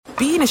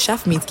being a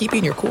chef means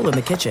keeping your cool in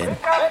the kitchen.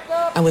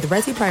 And with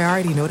Resi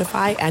Priority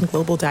Notify and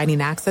Global Dining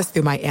Access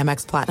through my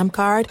Amex Platinum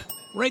card,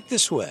 right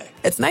this way.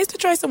 It's nice to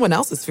try someone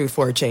else's food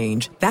for a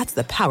change. That's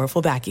the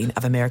powerful backing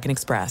of American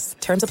Express.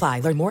 Terms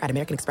apply. Learn more at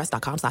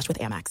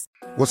americanexpress.com/withAmex.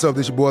 What's up?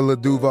 This your boy Lil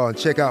Duval, and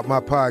check out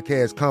my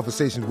podcast,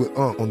 Conversations with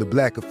Unc, on the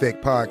Black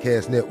Effect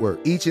Podcast Network.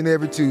 Each and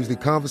every Tuesday,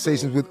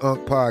 Conversations with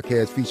Unc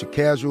podcast feature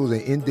casual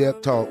and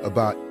in-depth talk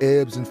about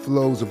ebbs and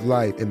flows of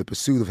life and the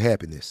pursuit of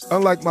happiness.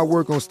 Unlike my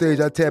work on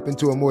stage, I tap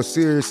into a more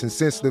serious and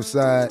sensitive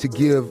side to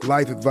give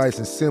life advice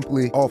and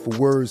simply offer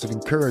words of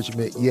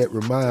encouragement, yet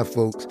remind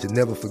folks to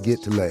never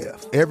forget to laugh.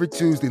 Every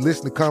Tuesday,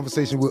 listen to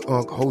Conversation with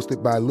Unc,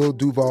 hosted by Lil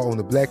Duval on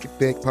the Black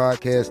Effect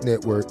Podcast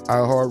Network,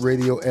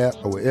 iHeartRadio app,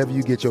 or wherever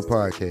you get your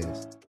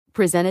podcasts.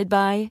 Presented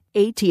by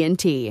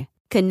AT&T.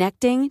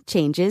 Connecting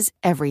changes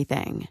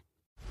everything.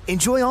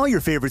 Enjoy all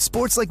your favorite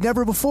sports like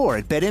never before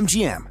at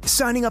BetMGM.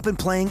 Signing up and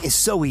playing is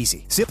so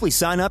easy. Simply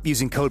sign up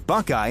using code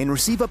Buckeye and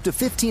receive up to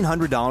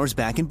 $1,500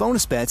 back in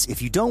bonus bets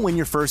if you don't win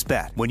your first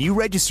bet. When you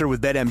register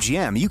with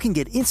BetMGM, you can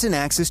get instant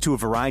access to a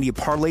variety of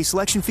parlay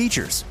selection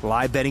features,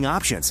 live betting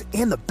options,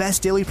 and the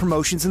best daily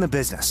promotions in the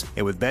business.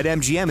 And with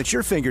BetMGM at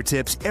your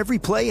fingertips, every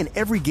play and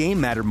every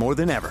game matter more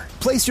than ever.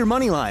 Place your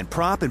moneyline,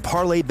 prop, and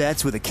parlay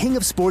bets with the king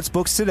of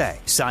sportsbooks today.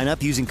 Sign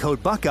up using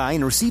code Buckeye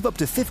and receive up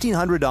to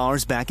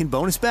 $1,500 back in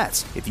bonus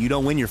bets if you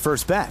don't win your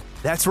first bet.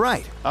 That's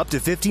right, up to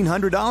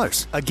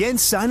 $1,500. Again,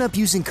 sign up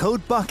using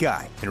code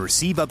Buckeye and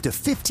receive up to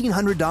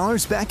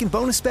 $1,500 back in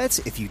bonus bets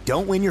if you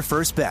don't win your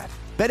first bet.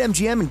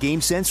 BetMGM and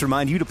GameSense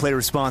remind you to play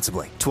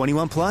responsibly.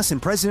 21 plus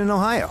and present in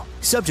Ohio.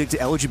 Subject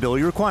to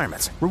eligibility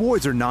requirements.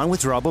 Rewards are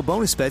non-withdrawable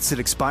bonus bets that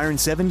expire in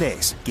 7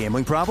 days.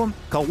 Gambling problem?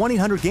 Call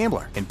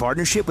 1-800-GAMBLER in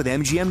partnership with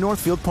MGM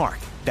Northfield Park.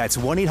 That's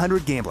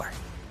 1-800-GAMBLER.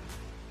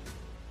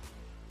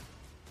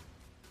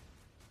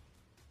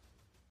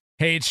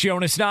 Hey, it's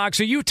Jonas Knox.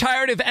 Are you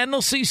tired of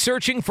endlessly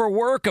searching for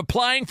work,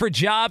 applying for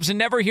jobs, and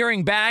never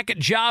hearing back?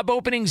 Job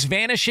openings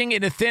vanishing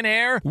into thin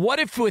air? What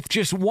if with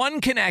just one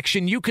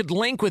connection, you could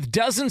link with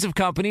dozens of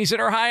companies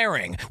that are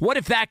hiring? What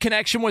if that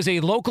connection was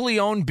a locally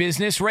owned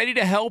business ready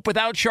to help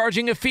without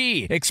charging a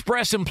fee?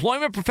 Express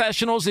Employment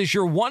Professionals is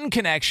your one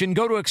connection.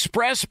 Go to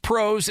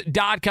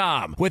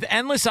expresspros.com. With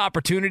endless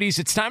opportunities,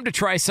 it's time to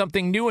try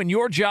something new in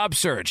your job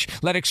search.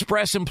 Let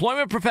Express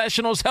Employment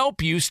Professionals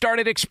help you. Start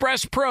at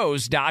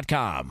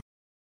expresspros.com.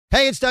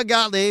 Hey, it's Doug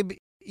Gottlieb.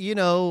 You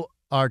know,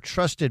 our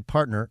trusted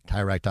partner,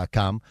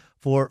 TireRack.com,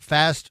 for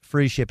fast,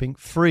 free shipping,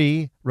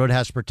 free road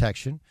hazard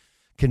protection,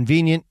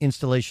 convenient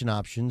installation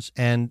options,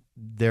 and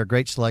their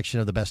great selection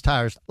of the best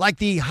tires, like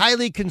the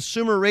highly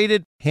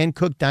consumer-rated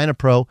hand-cooked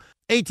Dynapro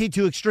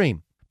AT2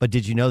 Extreme. But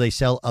did you know they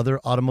sell other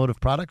automotive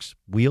products?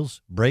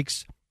 Wheels,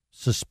 brakes,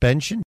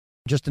 suspension,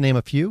 just to name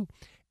a few.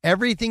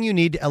 Everything you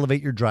need to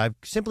elevate your drive.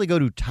 Simply go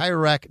to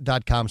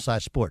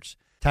TireRack.com/sports.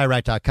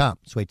 TireRack.com.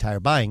 It's the way tire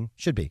buying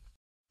should be.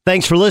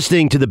 Thanks for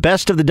listening to the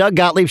Best of the Doug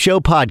Gottlieb Show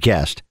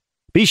podcast.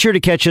 Be sure to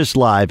catch us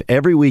live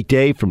every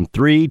weekday from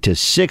 3 to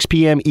 6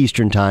 p.m.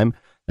 Eastern Time.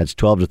 That's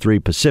 12 to 3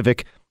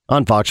 Pacific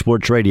on Fox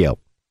Sports Radio.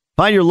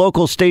 Find your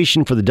local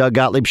station for the Doug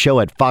Gottlieb Show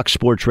at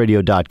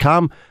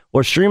foxsportsradio.com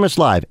or stream us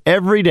live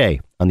every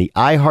day on the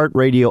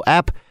iHeartRadio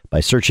app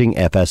by searching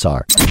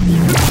FSR.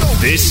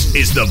 This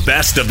is the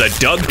Best of the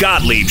Doug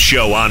Gottlieb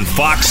Show on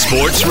Fox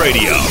Sports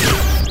Radio.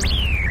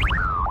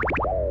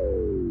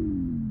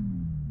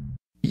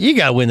 You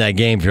got to win that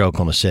game for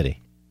Oklahoma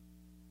City.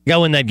 You got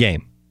to win that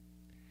game.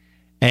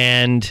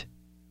 And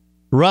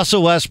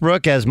Russell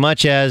Westbrook, as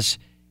much as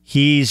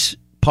he's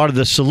part of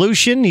the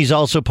solution, he's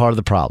also part of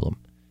the problem.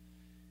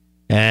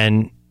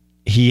 And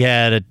he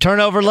had a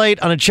turnover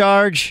late on a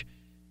charge.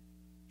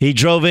 He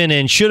drove in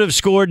and should have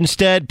scored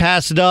instead,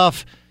 passed it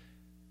off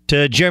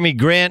to Jeremy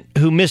Grant,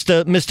 who missed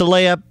a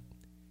layup.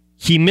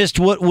 He missed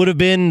what would have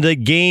been the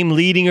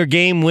game-leading or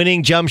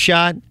game-winning jump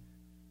shot.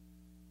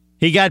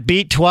 He got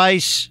beat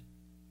twice.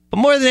 But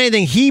more than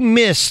anything, he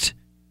missed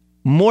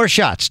more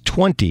shots,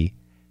 20,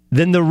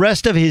 than the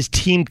rest of his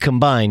team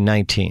combined,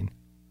 19.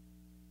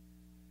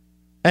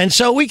 And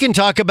so we can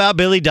talk about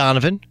Billy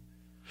Donovan.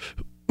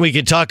 We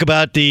can talk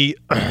about the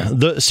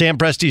Sam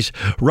Presti's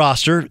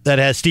roster that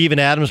has Steven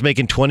Adams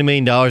making $20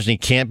 million and he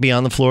can't be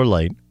on the floor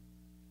late.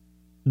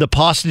 The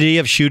paucity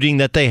of shooting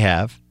that they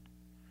have,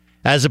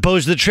 as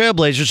opposed to the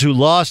Trailblazers who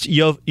lost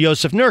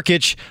Josef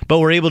Nurkic, but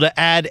were able to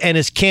add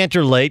Enes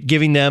Kanter late,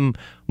 giving them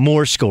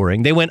more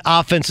scoring. They went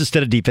offense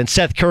instead of defense.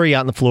 Seth Curry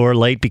out on the floor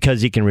late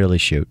because he can really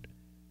shoot.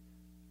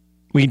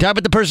 We can talk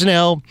about the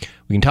personnel.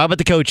 We can talk about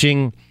the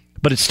coaching.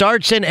 But it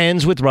starts and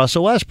ends with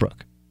Russell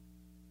Westbrook.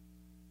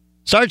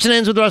 Starts and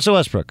ends with Russell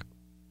Westbrook.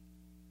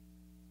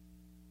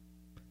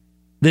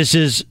 This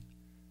is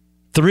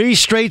 3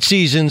 straight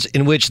seasons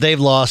in which they've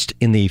lost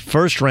in the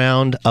first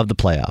round of the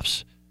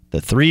playoffs.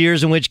 The 3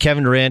 years in which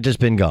Kevin Durant has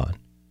been gone.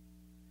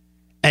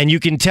 And you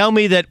can tell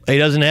me that he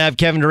doesn't have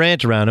Kevin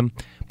Durant around him,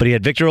 but he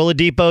had Victor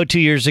Oladipo 2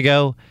 years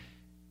ago,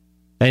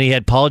 and he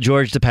had Paul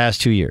George the past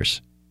 2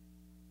 years.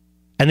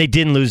 And they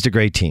didn't lose to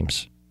great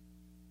teams.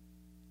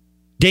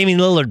 Damian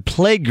Lillard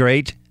played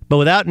great, but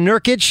without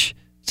Nurkic,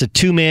 it's a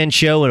 2-man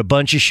show and a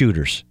bunch of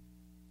shooters.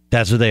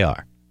 That's what they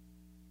are.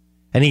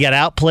 And he got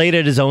outplayed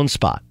at his own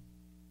spot.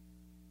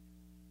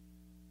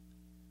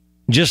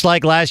 Just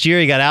like last year,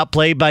 he got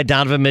outplayed by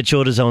Donovan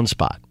Mitchell at his own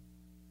spot.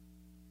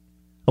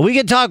 We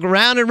can talk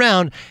round and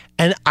round,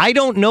 and I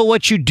don't know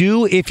what you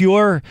do if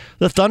you're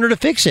the Thunder to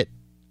fix it.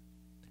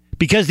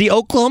 Because the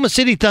Oklahoma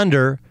City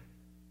Thunder,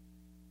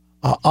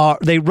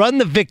 they run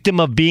the victim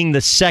of being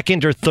the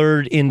second or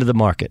third into the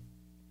market.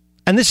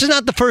 And this is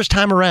not the first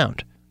time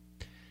around.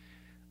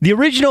 The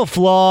original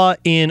flaw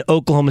in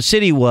Oklahoma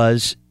City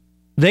was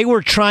they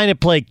were trying to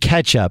play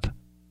catch-up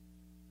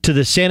to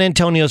the San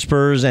Antonio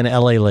Spurs and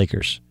LA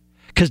Lakers.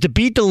 Because to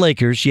beat the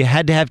Lakers, you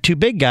had to have two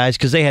big guys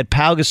because they had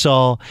Pau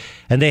Gasol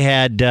and they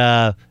had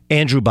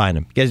Andrew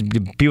Bynum.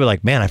 People were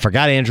like, man, I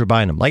forgot Andrew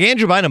Bynum. Like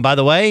Andrew Bynum, by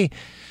the way,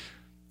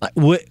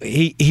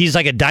 he's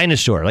like a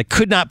dinosaur. Like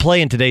could not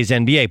play in today's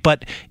NBA.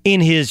 But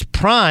in his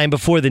prime,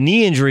 before the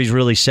knee injuries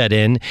really set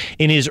in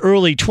his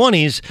early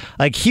 20s,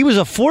 like he was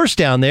a force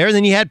down there. And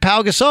then you had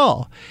Pau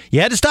Gasol.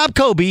 You had to stop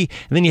Kobe,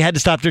 and then you had to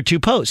stop their two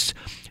posts.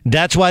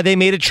 That's why they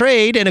made a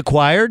trade and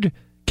acquired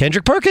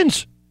Kendrick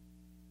Perkins.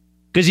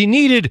 Because he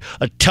needed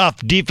a tough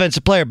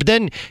defensive player. But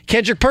then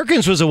Kendrick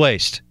Perkins was a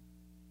waste.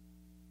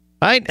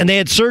 Right? And they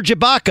had Serge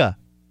Ibaka.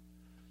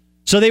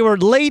 So they were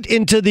late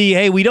into the,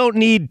 hey, we don't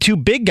need two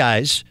big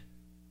guys.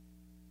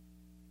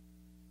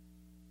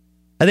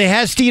 And they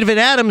had Steven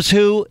Adams,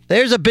 who,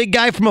 there's a big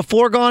guy from a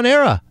foregone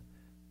era.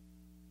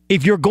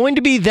 If you're going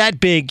to be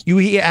that big,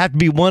 you have to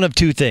be one of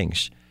two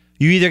things.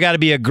 You either got to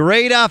be a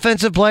great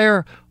offensive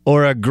player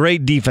or a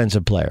great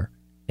defensive player.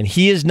 And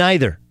he is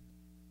neither.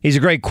 He's a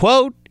great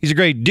quote. He's a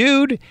great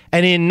dude.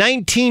 And in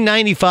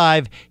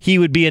 1995, he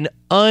would be an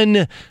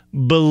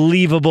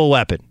unbelievable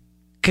weapon.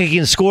 He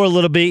can score a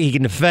little bit. He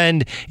can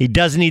defend. He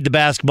doesn't need the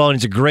basketball. And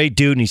he's a great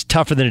dude. And he's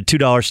tougher than a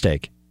 $2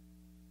 steak.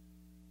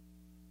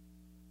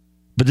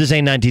 But this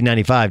ain't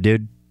 1995,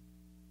 dude.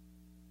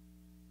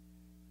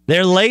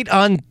 They're late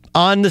on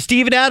the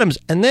Steven Adams.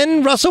 And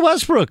then Russell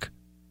Westbrook.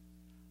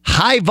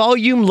 High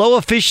volume, low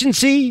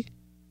efficiency.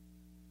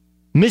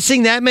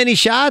 Missing that many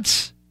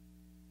shots.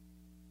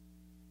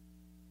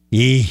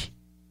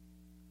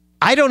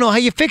 I don't know how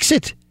you fix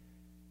it.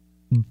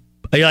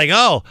 You're like,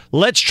 oh,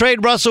 let's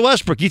trade Russell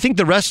Westbrook. You think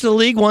the rest of the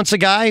league wants a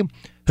guy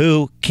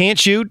who can't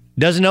shoot,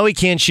 doesn't know he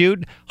can't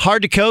shoot,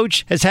 hard to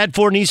coach, has had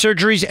 4 knee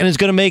surgeries, and is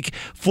going to make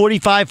 $45,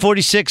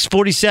 $46,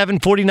 $47,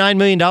 $49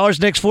 million the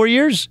next 4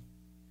 years?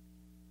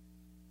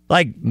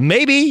 Like,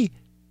 maybe.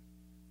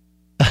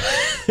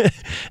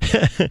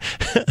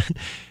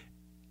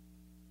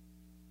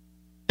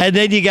 And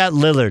then you got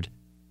Lillard,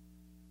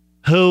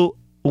 who...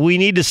 we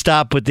need to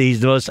stop with he's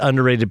the most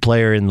underrated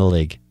player in the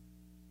league.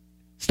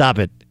 Stop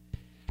it.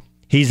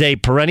 He's a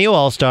perennial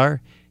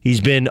all-star. He's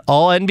been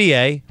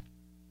all-NBA.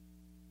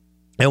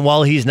 And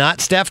while he's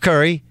not Steph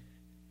Curry,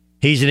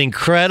 he's an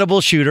incredible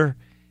shooter,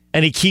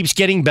 and he keeps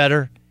getting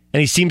better,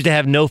 and he seems to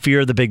have no fear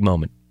of the big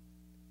moment.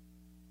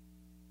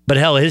 But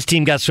hell, his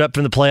team got swept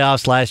from the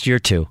playoffs last year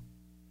too.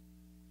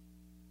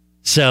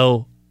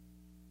 So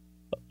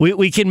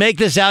we can make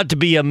this out to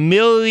be a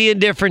million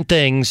different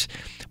things.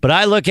 But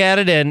I look at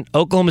it, and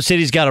Oklahoma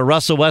City's got a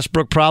Russell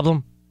Westbrook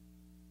problem.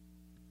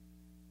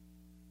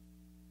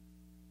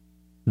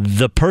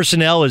 The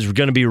personnel is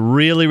going to be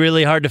really,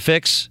 really hard to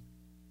fix.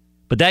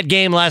 But that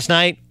game last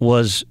night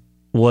was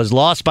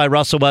lost by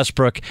Russell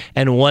Westbrook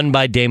and won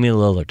by Damian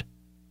Lillard.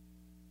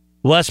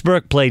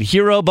 Westbrook played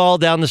hero ball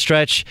down the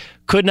stretch,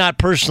 could not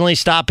personally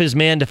stop his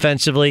man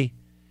defensively,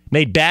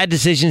 made bad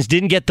decisions,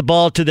 didn't get the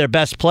ball to their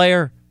best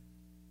player,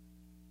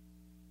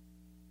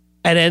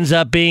 and ends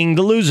up being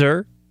the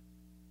loser.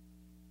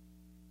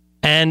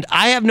 And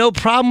I have no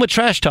problem with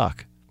trash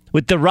talk.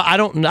 With the I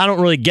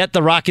don't really get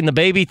the rocking the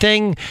baby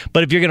thing,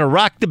 but if you're going to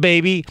rock the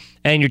baby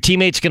and your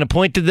teammate's going to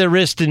point to their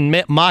wrist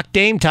and mock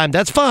Dame time,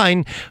 that's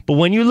fine. But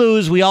when you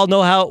lose, we all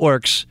know how it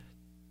works.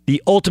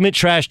 The ultimate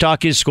trash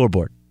talk is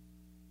scoreboard.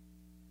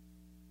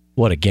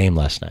 What a game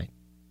last night.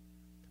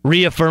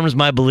 Reaffirms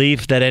my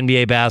belief that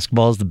NBA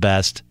basketball is the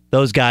best.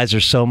 Those guys are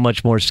so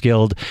much more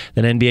skilled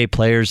than NBA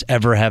players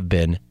ever have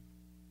been.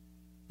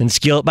 And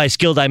by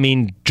skilled, I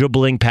mean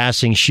dribbling,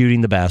 passing,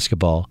 shooting the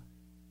basketball.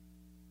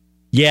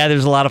 Yeah,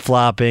 there's a lot of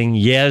flopping.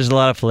 Yeah, there's a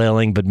lot of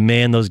flailing. But,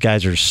 man, those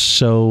guys are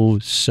so,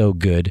 so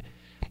good.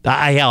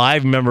 I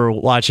remember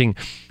watching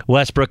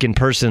Westbrook in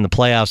person in the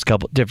playoffs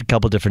a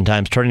couple different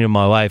times, turning to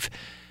my wife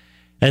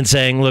and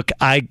saying, look,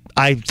 I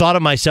thought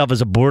of myself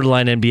as a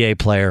borderline NBA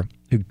player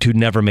who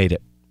never made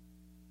it.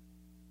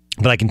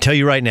 But I can tell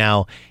you right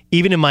now,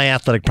 even in my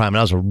athletic prime, and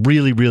I was a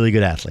really, really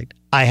good athlete,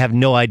 I have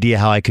no idea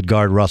how I could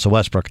guard Russell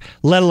Westbrook,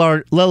 let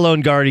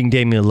alone guarding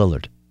Damian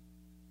Lillard.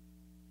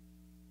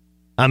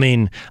 I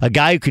mean, a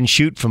guy who can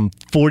shoot from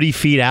 40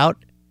 feet out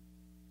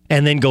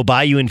and then go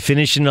by you and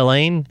finish in the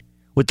lane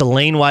with the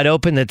lane wide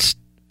open, it's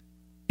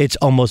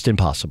almost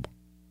impossible.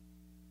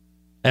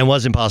 And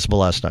was impossible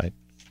last night.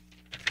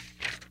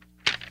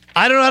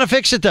 I don't know how to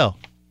fix it, though.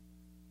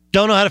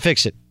 Don't know how to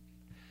fix it.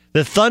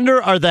 The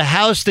Thunder are the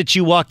house that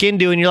you walk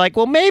into and you're like,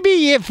 well,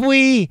 maybe if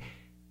we...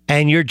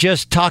 And you're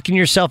just talking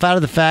yourself out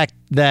of the fact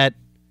that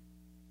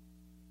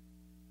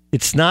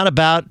It's not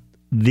about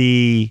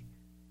the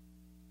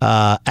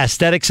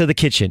aesthetics of the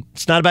kitchen.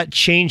 It's not about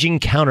changing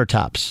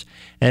countertops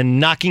and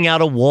knocking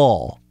out a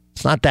wall.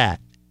 It's not that.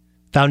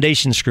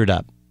 Foundation's screwed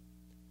up.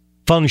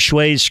 Feng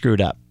shui's screwed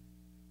up.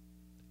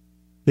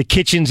 The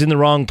kitchen's in the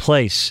wrong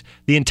place.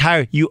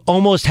 You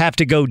almost have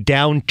to go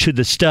down to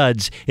the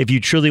studs if you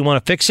truly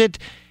want to fix it.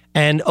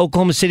 And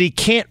Oklahoma City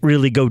can't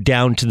really go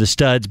down to the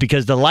studs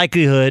because the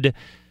likelihood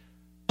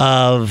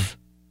of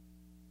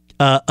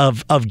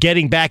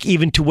getting back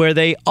even to where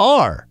they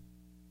are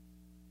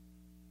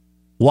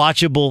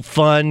watchable,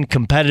 fun,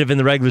 competitive in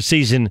the regular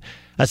season,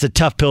 that's a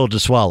tough pill to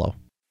swallow.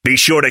 Be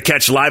sure to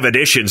catch live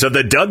editions of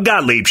the Doug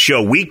Gottlieb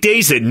Show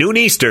weekdays at noon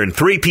Eastern,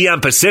 3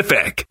 p.m.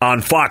 Pacific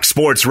on Fox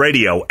Sports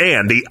Radio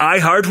and the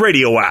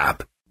iHeartRadio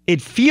app.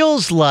 It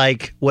feels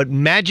like what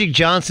Magic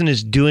Johnson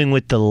is doing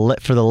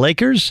for the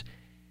Lakers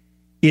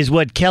is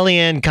what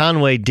Kellyanne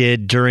Conway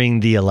did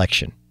during the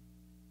election.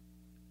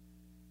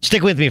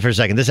 Stick with me for a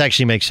second. This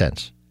actually makes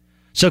sense.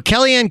 So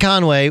Kellyanne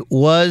Conway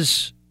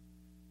was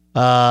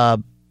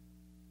on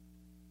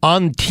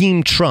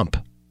Team Trump.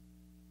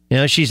 You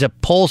know, she's a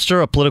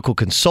pollster, a political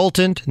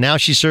consultant. Now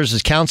she serves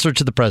as counselor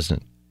to the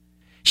president.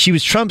 She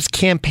was Trump's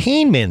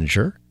campaign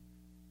manager,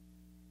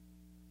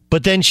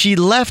 but then she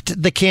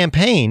left the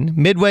campaign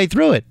midway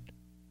through it.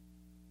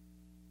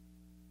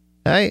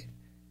 All right.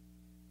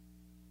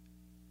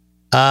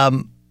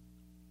 And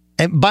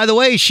by the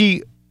way,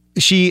 she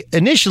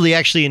initially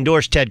actually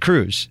endorsed Ted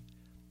Cruz,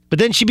 but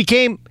then she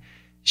became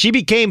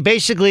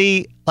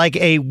basically like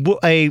a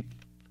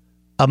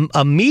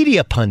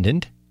media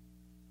pundit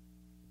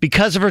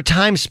because of her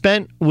time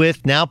spent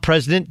with now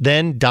President,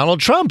 then Donald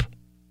Trump.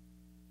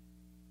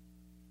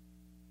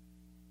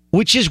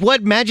 Which is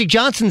what Magic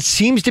Johnson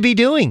seems to be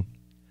doing.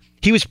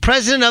 He was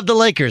president of the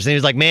Lakers, and he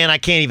was like, man, I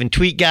can't even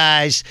tweet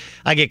guys.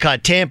 I get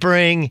caught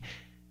tampering.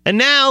 And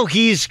now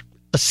he's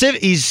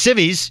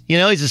civvies, you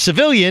know, he's a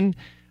civilian,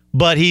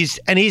 but he's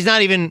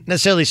not even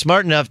necessarily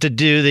smart enough to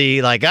do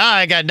the, like,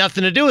 I got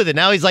nothing to do with it.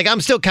 Now he's like,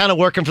 I'm still kind of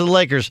working for the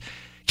Lakers.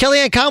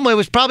 Kellyanne Conway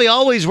was probably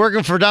always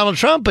working for Donald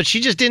Trump, but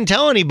she just didn't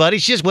tell anybody.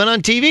 She just went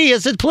on TV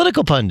as a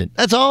political pundit.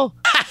 That's all.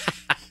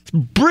 It's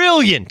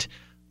brilliant.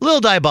 A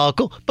little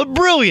diabolical, but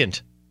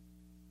brilliant.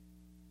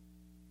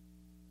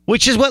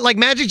 Which is what, like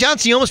Magic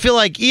Johnson, you almost feel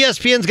like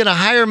ESPN's going to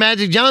hire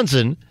Magic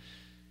Johnson,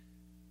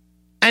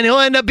 and he'll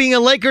end up being a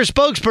Lakers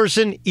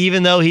spokesperson,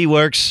 even though he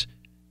works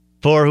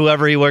for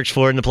whoever he works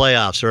for in the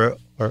playoffs or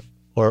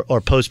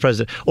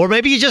post-president. Or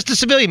maybe he's just a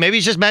civilian. Maybe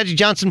he's just Magic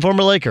Johnson,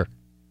 former Laker.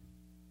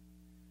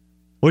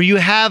 Where you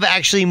have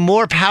actually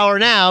more power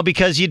now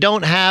because you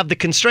don't have the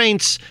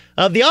constraints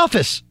of the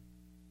office.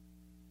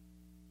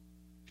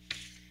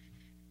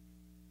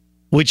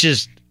 Which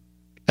is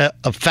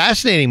a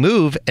fascinating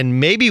move and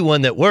maybe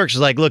one that works.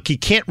 Like, look, he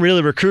can't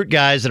really recruit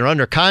guys that are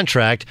under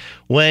contract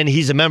when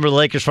he's a member of the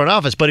Lakers front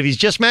office. But if he's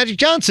just Magic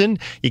Johnson,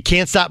 you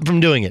can't stop him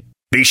from doing it.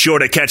 Be sure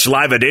to catch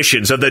live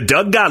editions of the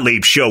Doug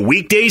Gottlieb Show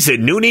weekdays at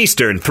noon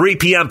Eastern, 3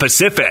 p.m.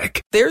 Pacific.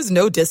 There's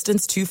no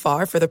distance too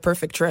far for the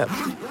perfect trip.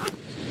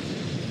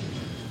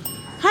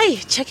 Hi,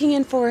 checking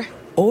in for...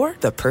 Or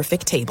the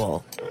perfect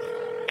table.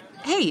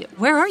 Hey,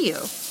 where are you?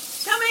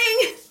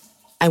 Coming!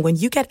 And when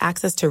you get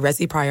access to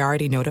Resi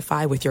Priority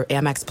Notify with your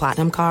Amex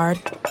Platinum card...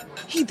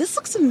 Hey, this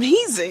looks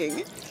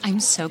amazing. I'm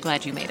so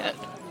glad you made it.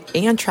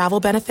 And travel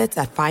benefits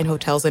at fine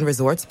hotels and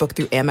resorts booked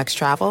through Amex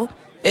Travel,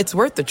 it's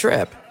worth the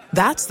trip.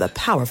 That's the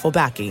powerful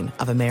backing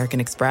of American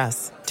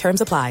Express.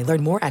 Terms apply.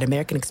 Learn more at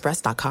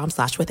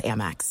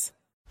americanexpress.com/withAmex.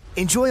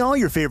 Enjoy all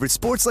your favorite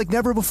sports like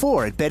never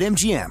before at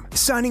BetMGM.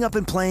 Signing up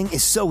and playing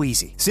is so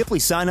easy. Simply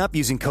sign up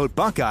using code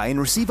Buckeye and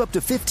receive up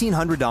to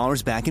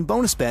 $1,500 back in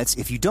bonus bets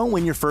if you don't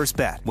win your first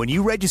bet. When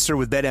you register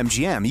with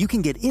BetMGM, you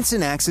can get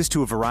instant access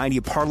to a variety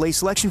of parlay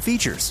selection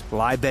features,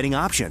 live betting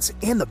options,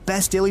 and the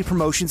best daily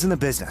promotions in the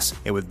business.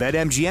 And with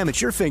BetMGM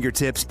at your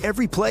fingertips,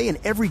 every play and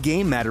every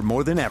game matter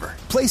more than ever.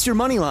 Place your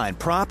moneyline,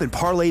 prop, and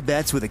parlay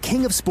bets with the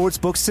king of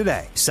sportsbooks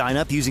today. Sign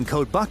up using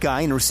code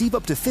Buckeye and receive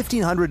up to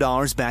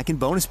 $1,500 back in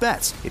bonus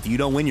bets if you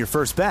don't win your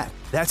first bet.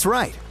 That's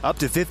right, up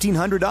to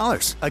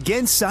 $1,500.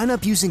 Again, sign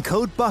up using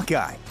code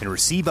Buckeye and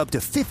receive up to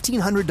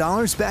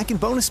 $1,500 back in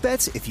bonus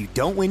bets if you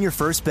don't win your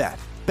first bet.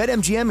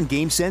 BetMGM and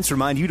GameSense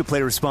remind you to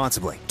play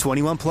responsibly.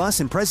 21 plus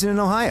and present in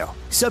Ohio.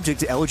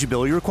 Subject to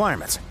eligibility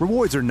requirements.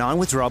 Rewards are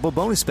non-withdrawable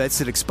bonus bets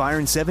that expire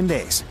in 7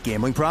 days.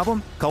 Gambling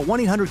problem? Call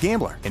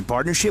 1-800-GAMBLER in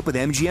partnership with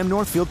MGM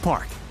Northfield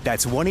Park.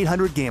 That's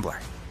 1-800-GAMBLER.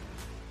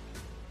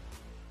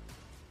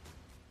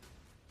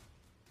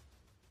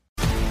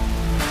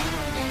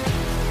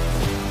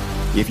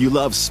 If you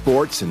love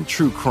sports and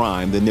true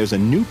crime, then there's a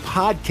new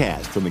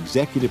podcast from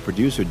executive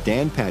producer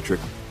Dan Patrick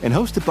and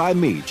hosted by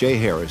me, Jay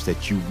Harris,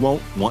 that you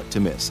won't want to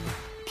miss.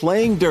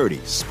 Playing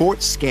Dirty: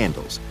 Sports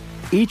Scandals.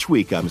 Each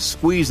week, I'm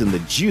squeezing the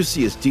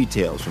juiciest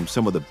details from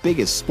some of the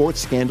biggest sports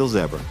scandals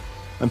ever.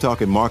 I'm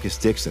talking Marcus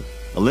Dixon,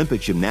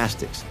 Olympic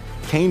gymnastics,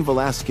 Cain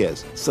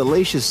Velasquez,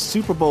 salacious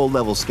Super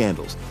Bowl-level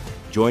scandals.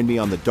 Join me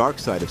on the dark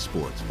side of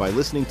sports by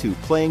listening to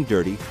Playing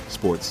Dirty: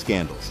 Sports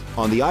Scandals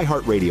on the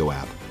iHeartRadio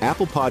app,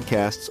 Apple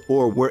Podcasts,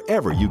 or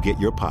wherever you get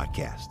your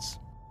podcasts.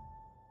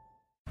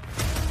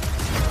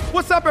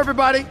 What's up,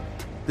 everybody?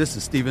 This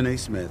is Stephen A.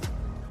 Smith.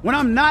 When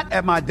I'm not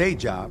at my day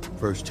job,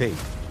 First Take,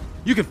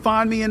 you can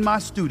find me in my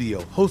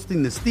studio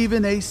hosting the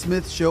Stephen A.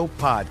 Smith Show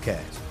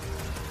podcast.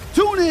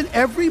 Tune in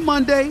every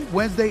Monday,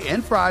 Wednesday,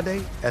 and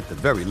Friday, at the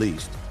very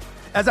least,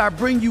 as I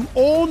bring you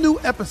all new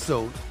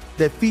episodes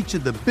that feature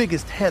the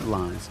biggest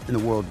headlines in the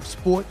world of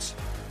sports,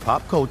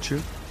 pop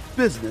culture,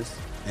 business,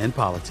 and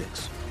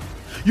politics.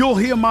 You'll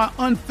hear my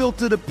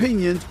unfiltered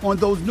opinions on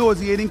those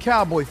nauseating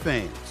Cowboy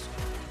fans,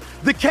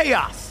 the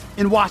chaos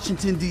in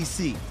Washington,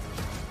 D.C.,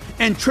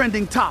 and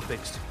trending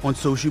topics on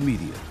social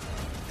media,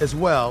 as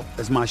well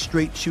as my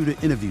straight shooter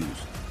interviews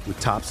with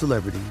top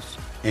celebrities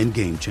and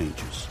game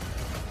changers.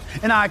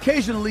 And I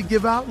occasionally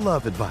give out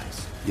love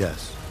advice.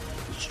 Yes,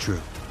 it's true.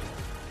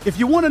 If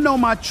you want to know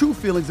my true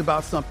feelings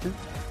about something,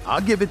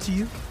 I'll give it to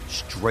you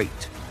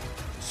straight.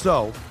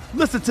 So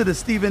listen to the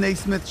Stephen A.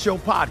 Smith Show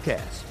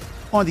podcast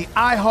on the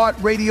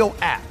iHeartRadio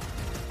app,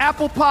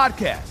 Apple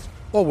Podcasts,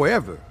 or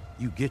wherever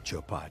you get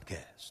your podcast.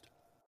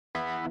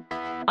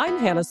 I'm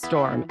Hannah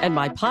Storm, and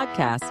my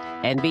podcast,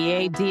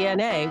 NBA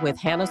DNA with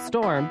Hannah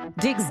Storm,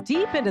 digs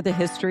deep into the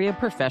history of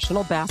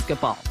professional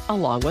basketball,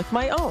 along with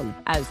my own,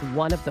 as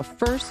one of the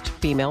first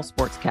female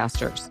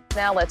sportscasters.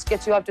 Now let's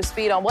get you up to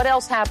speed on what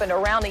else happened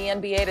around the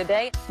NBA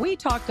today. We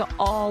talked to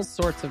all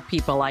sorts of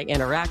people I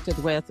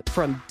interacted with,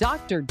 from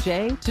Dr.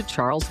 J to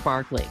Charles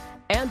Barkley,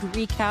 and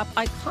recap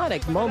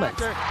iconic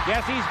moments.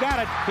 Yes, he's got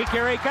it.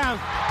 Here he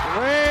comes.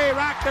 Way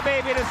rock the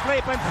baby to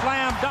sleep and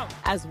slam dunk.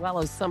 As well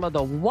as some of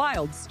the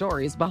wild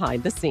stories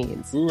behind the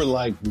scenes. We were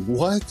like,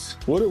 what?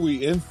 What are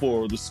we in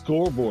for? The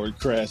scoreboard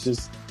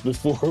crashes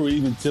before we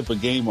even tip a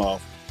game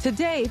off.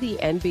 Today, the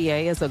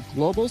NBA is a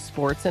global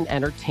sports and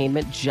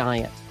entertainment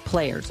giant.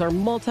 Players are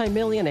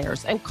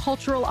multimillionaires and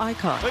cultural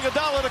icons.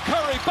 Iguodala to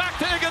Curry, back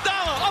to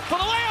Iguodala, up for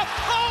the layup.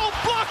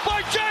 Oh, blocked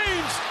by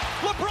James.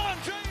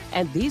 LeBron James.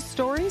 And these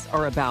stories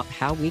are about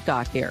how we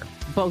got here,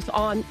 both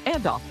on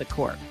and off the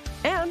court.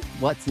 And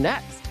what's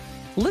next?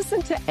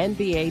 Listen to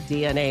NBA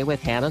DNA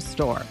with Hannah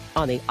Storm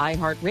on the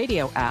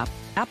iHeartRadio app,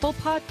 Apple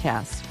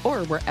Podcasts,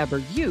 or wherever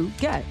you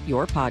get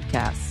your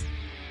podcasts.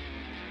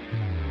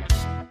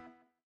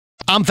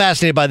 I'm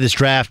fascinated by this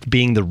draft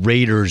being the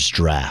Raiders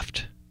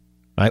draft.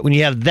 Right? When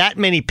you have that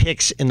many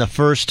picks in the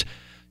first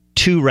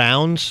 2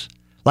 rounds,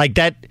 like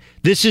that,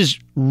 this is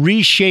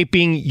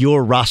reshaping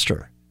your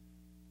roster.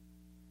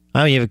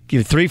 I mean, you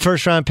have 3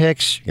 first-round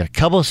picks, you got a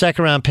couple of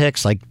second-round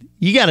picks. Like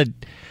you got a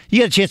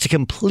chance to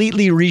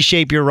completely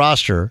reshape your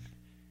roster,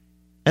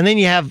 and then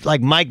you have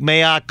like Mike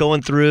Mayock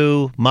going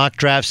through mock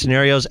draft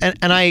scenarios. And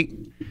I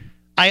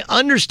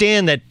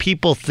understand that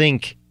people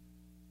think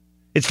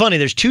it's funny.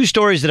 There's 2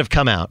 stories that have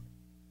come out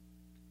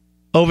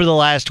over the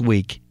last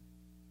week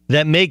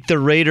that make the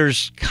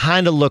Raiders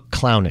kind of look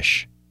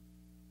clownish,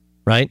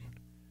 right?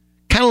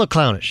 Kind of look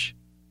clownish.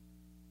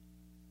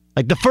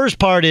 Like the first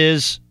part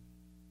is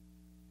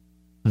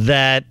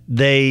that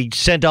they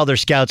sent all their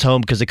scouts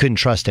home because they couldn't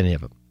trust any of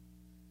them.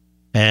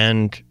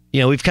 And,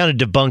 we've kind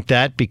of debunked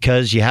that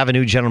because you have a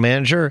new general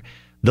manager.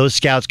 Those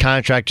scouts'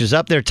 contract is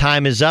up. Their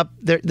time is up.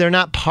 They're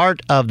not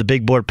part of the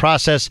big board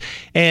process.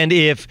 And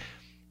if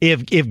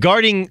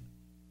guarding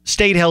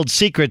state-held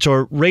secrets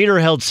or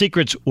Raider-held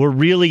secrets were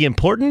really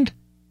important,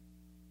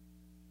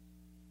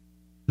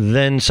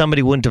 then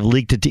somebody wouldn't have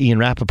leaked it to Ian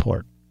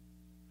Rappaport.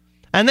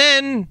 And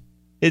then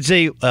it's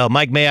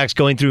Mike Mayock's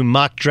going through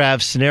mock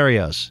draft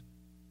scenarios.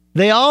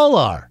 They all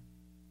are.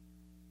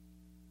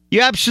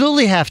 You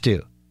absolutely have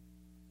to.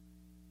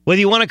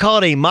 Whether you want to call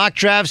it a mock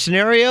draft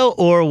scenario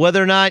or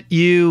whether or not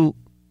you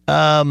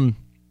want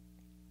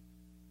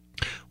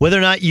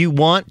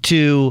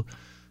to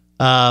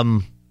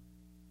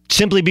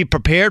simply be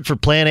prepared for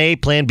plan A,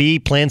 plan B,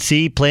 plan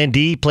C, plan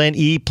D, plan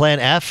E,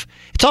 plan F.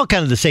 It's all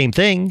kind of the same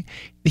thing.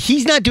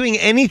 He's not doing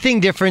anything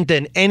different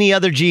than any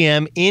other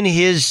GM in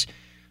his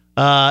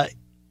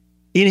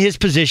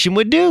position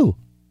would do.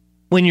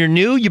 When you're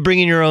new, you bring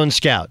in your own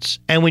scouts.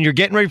 And when you're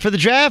getting ready for the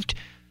draft,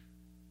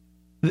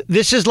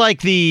 this is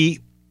like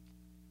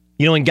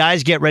when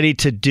guys get ready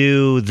to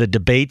do the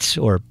debates,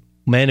 or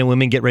men and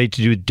women get ready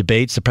to do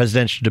debates, the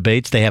presidential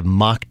debates, they have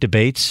mock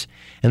debates,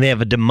 and they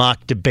have a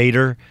mock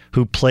debater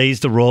who plays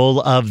the role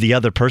of the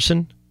other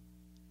person.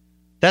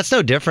 That's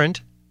no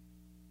different.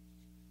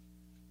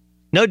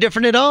 No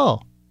different at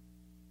all.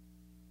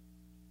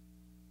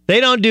 They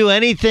don't do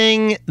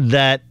anything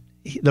that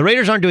the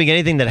Raiders aren't doing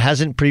anything that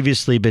hasn't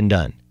previously been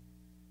done.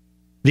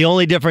 The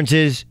only difference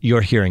is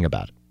you're hearing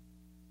about it.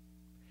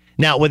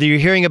 Now, whether you're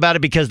hearing about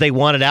it because they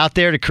want it out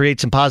there to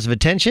create some positive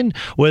attention,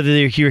 whether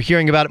you're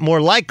hearing about it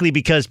more likely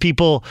because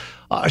people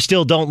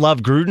still don't love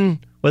Gruden,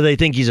 whether they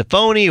think he's a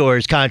phony or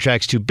his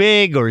contract's too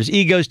big or his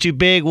ego's too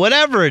big,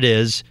 whatever it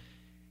is,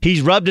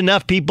 he's rubbed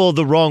enough people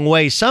the wrong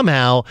way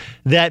somehow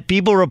that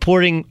people are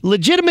reporting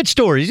legitimate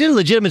stories. These are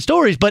legitimate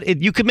stories,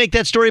 but you could make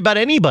that story about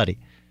anybody.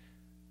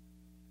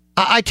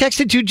 I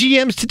texted 2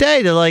 GMs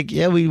today. They're like,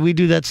 yeah, we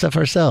do that stuff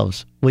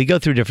ourselves. We go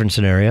through different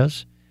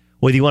scenarios.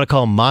 Whether you want to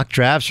call them mock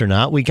drafts or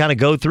not, we kind of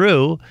go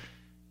through,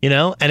 and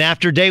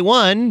after day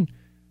 1,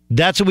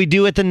 That's what we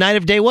do at the night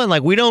of day one.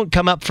 Like, we don't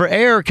come up for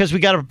air because we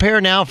got to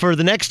prepare now for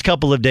the next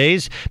couple of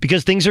days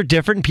because things are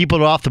different and people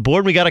are off the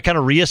board. And we got to kind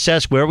of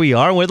reassess where we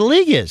are and where the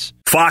league is.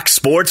 Fox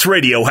Sports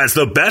Radio has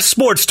the best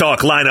sports talk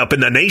lineup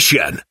in the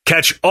nation.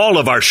 Catch all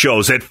of our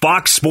shows at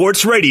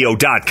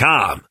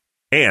foxsportsradio.com.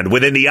 And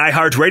within the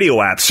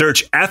iHeartRadio app,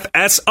 search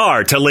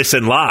FSR to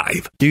listen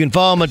live. You can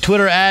follow him on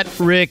Twitter at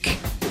Rick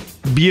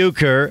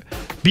Bucher.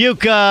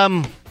 Buke,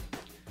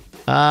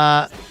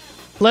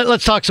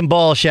 let's talk some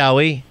ball, shall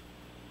we?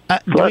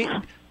 Do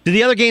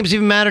the other games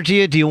even matter to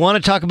you? Do you want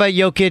to talk about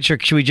Jokic,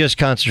 or should we just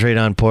concentrate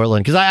on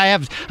Portland? Because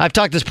I've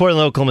talked this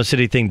Portland-Oklahoma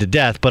City thing to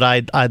death, but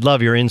I'd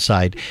love your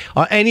insight.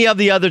 Are any of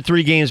the other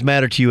three games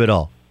matter to you at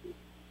all?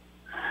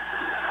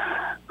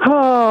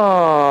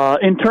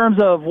 In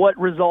terms of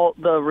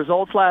the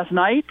results last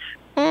night?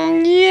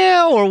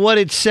 Yeah, or what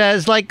it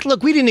says. Like,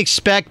 look, we didn't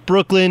expect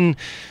Brooklyn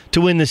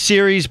to win the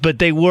series, but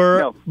they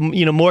were,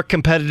 more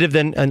competitive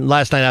than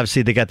last night.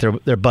 Obviously, they got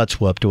their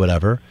butts whooped or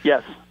whatever.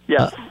 Yes.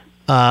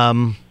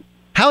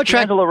 How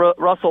attractive? D'Angelo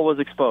Russell was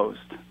exposed.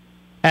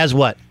 As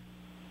what?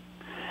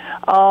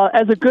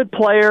 As a good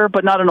player,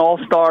 but not an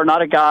all-star,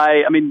 not a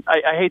guy. I mean,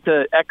 I hate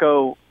to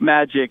echo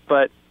Magic,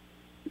 but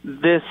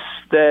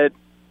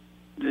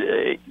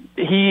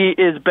he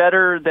is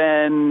better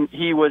than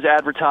he was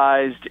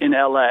advertised in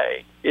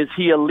L.A. Is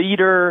he a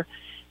leader?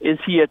 Is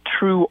he a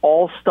true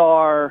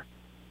all-star?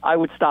 I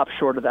would stop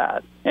short of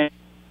that. And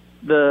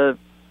the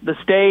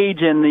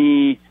stage and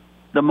the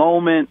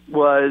moment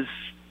was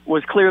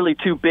clearly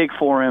too big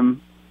for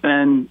him,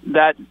 and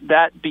that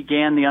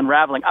began the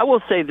unraveling. I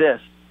will say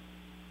this,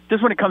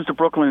 just when it comes to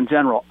Brooklyn in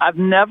general, I've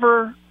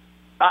never,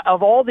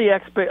 of all the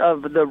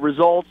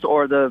results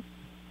or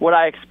what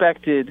I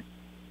expected,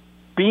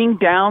 being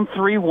down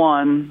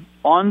 3-1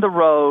 on the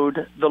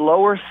road, the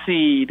lower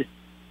seed,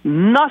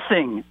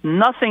 nothing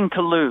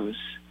to lose.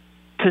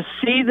 To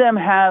see them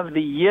have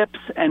the yips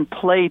and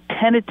play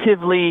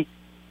tentatively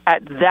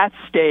at that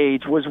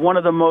stage was one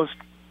of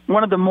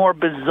the more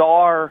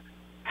bizarre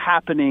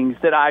happenings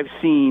that I've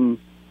seen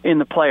in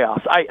the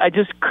playoffs. I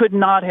just could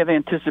not have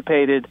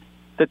anticipated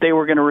that they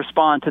were going to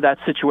respond to that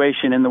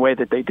situation in the way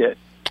that they did.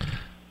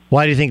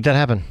 Why do you think that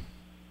happened?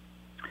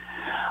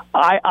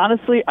 I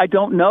honestly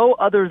don't know,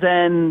 other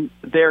than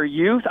their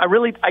youth.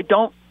 I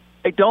don't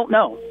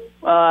know.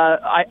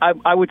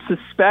 I would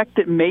suspect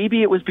that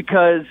maybe it was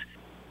because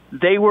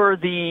they were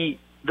the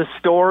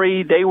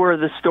story. They were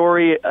the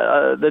story,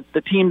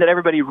 the team that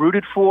everybody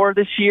rooted for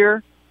this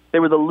year. They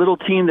were the little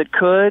team that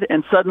could,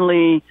 and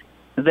suddenly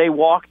they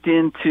walked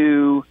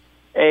into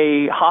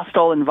a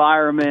hostile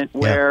environment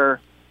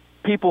where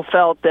people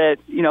felt that,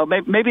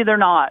 maybe they're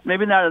not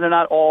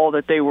all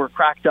that they were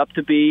cracked up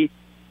to be,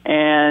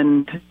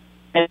 and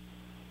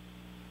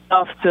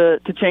enough to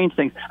change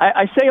things.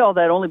 I say all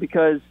that only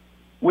because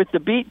with the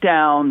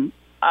beatdown,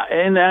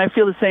 and I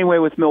feel the same way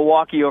with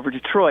Milwaukee over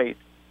Detroit,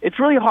 it's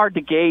really hard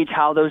to gauge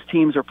how those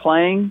teams are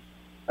playing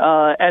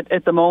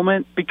at the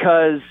moment,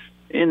 because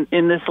in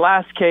this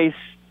last case,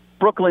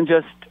 Brooklyn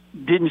just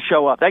didn't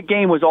show up. That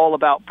game was all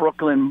about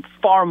Brooklyn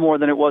far more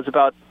than it was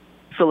about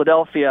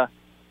Philadelphia.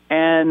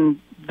 And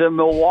the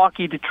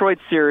Milwaukee-Detroit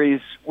series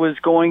was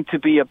going to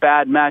be a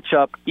bad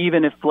matchup,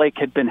 even if Blake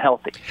had been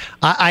healthy.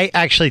 I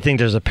actually think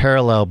there's a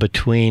parallel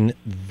between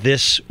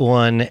this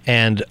one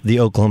and the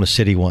Oklahoma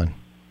City one.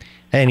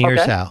 And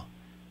here's how.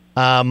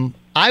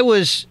 I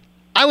was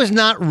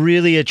not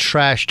really a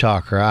trash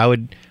talker.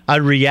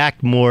 I'd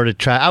react more to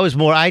trash.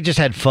 I just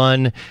had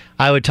fun.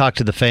 I would talk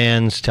to the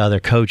fans, to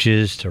other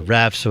coaches, to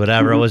refs, or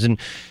whatever.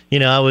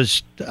 Mm-hmm. I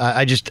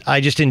wasn't,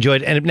 I just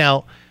enjoyed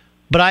it.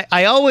 But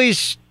I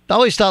always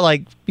thought,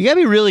 like, you got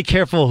to be really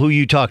careful who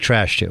you talk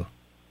trash to,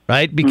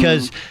 right?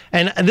 Because,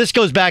 and this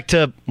goes back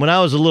to when I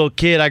was a little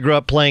kid. I grew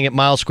up playing at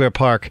Miles Square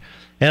Park,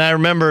 and I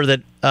remember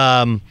that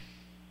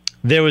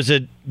there was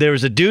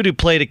a dude who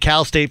played at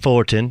Cal State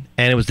Fullerton,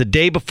 and it was the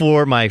day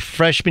before my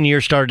freshman year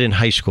started in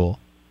high school,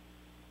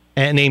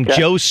 and named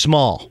Joe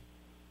Small.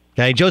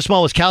 Okay, Joe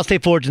Small was Cal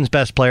State Fullerton's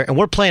best player, and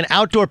we're playing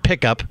outdoor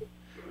pickup.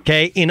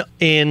 Okay,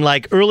 in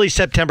like early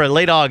September,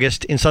 late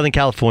August in Southern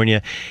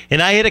California,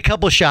 and I hit a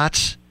couple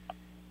shots.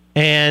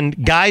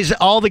 And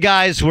all the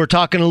guys were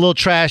talking a little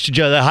trash to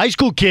Joe. The high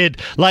school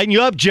kid lighten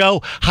you up,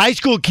 Joe. High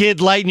school kid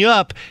lighten you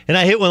up. And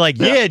I hit one like,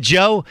 yeah,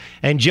 Joe.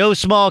 And Joe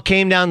Small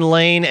came down the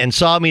lane and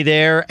saw me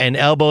there and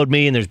elbowed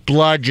me. And there's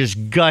blood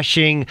just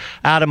gushing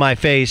out of my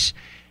face.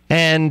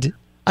 And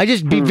I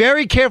just be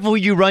very careful who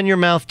you run your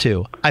mouth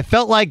to. I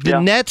felt like the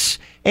Nets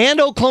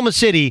and Oklahoma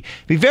City,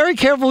 be very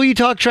careful who you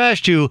talk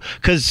trash to,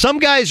 because some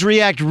guys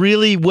react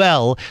really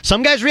well.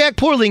 Some guys react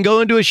poorly and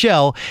go into a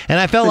shell. And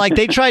I felt like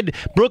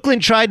Brooklyn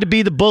tried to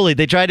be the bully.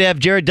 They tried to have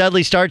Jared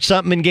Dudley start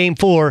something in Game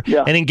 4.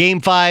 Yeah. And in Game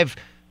 5,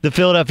 the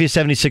Philadelphia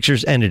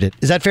 76ers ended it.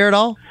 Is that fair at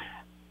all?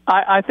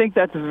 I think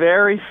that's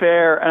very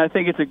fair, and I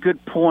think it's a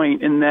good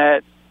point in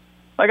that,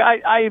 like,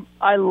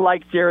 I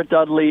like Jared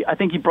Dudley. I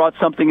think he brought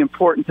something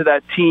important to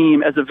that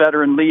team as a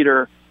veteran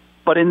leader.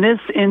 But in this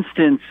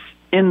instance,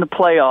 in the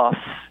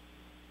playoffs,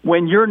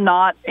 when you're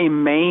not a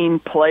main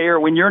player,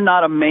 when you're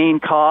not a main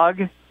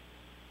cog,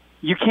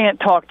 you can't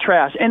talk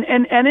trash. And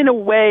in a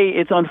way,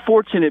 it's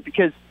unfortunate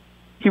because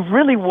he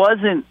really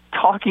wasn't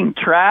talking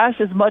trash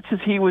as much as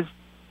he was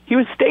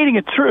stating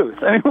a truth.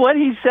 I mean, what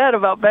he said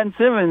about Ben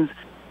Simmons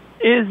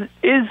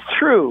is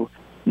true.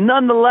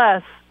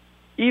 Nonetheless,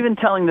 even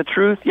telling the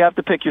truth, you have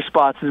to pick your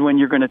spots is when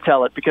you're going to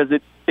tell it, because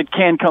it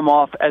can come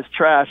off as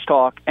trash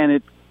talk, and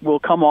it will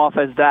come off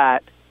as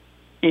that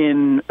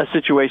in a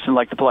situation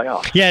like the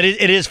playoffs. Yeah,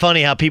 it is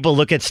funny how people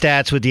look at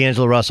stats with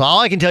D'Angelo Russell. All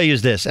I can tell you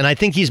is this, and I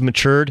think he's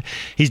matured.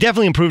 He's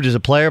definitely improved as a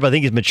player, but I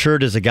think he's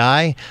matured as a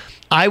guy.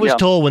 I was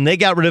told when they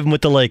got rid of him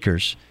with the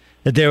Lakers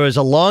that there's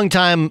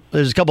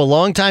a couple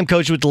long-time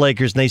coaches with the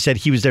Lakers, and they said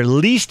he was their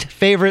least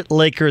favorite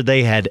Laker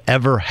they had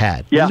ever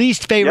had. Yeah.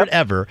 Least favorite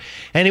ever.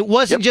 And it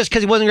wasn't just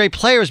because he wasn't great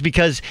players,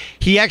 because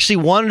he actually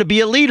wanted to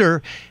be a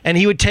leader, and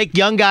he would take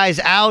young guys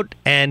out,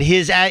 and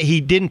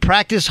he didn't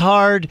practice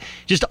hard.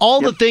 Just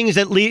all the things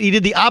that he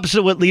did the opposite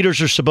of what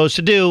leaders are supposed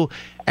to do,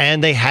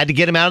 and they had to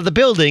get him out of the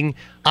building.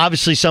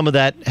 Obviously, some of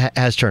that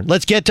has turned.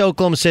 Let's get to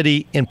Oklahoma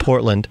City and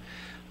Portland.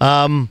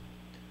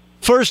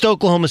 First,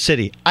 Oklahoma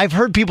City. I've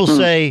heard people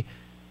say,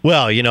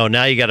 well,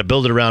 now you got to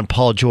build it around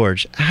Paul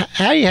George.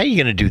 How are you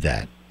going to do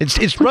that?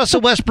 It's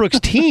Russell Westbrook's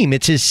team.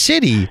 It's his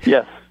city.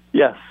 Yes.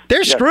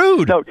 They're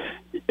screwed. No,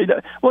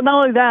 well, not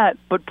only that,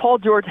 but Paul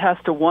George has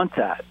to want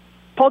that.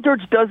 Paul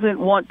George doesn't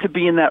want to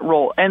be in that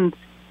role. And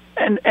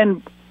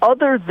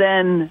other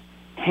than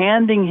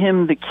handing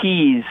him the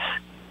keys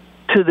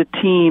to the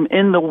team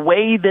in the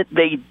way that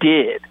they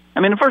did,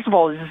 I mean, first of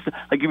all, it's just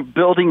like you're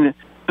building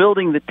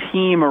the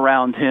team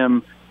around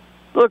him.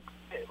 Look,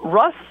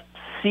 Russ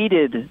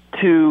ceded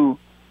to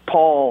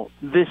Paul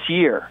this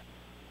year.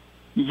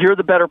 You're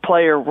the better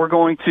player. We're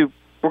going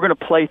to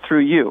play through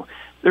you.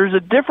 There's a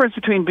difference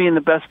between being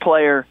the best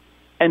player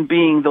and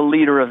being the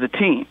leader of the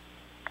team.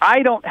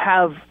 I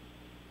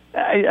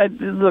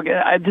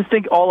just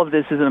think all of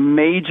this is a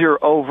major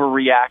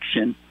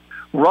overreaction.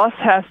 Russ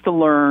has to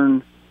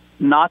learn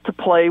not to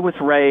play with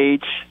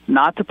rage,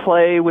 not to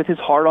play with his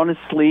heart on his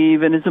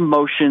sleeve and his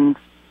emotions.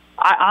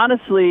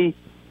 Honestly,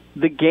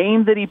 the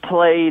game that he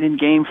played in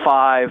Game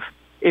 5,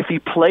 if he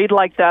played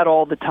like that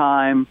all the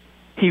time,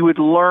 he would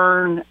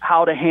learn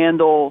how to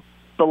handle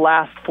the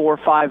last 4 or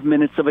 5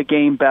 minutes of a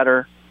game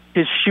better.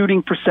 His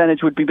shooting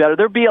percentage would be better.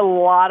 There'd be a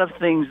lot of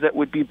things that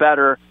would be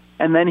better,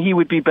 and then he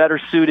would be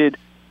better suited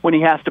when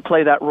he has to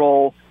play that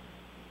role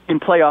in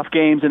playoff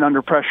games and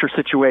under pressure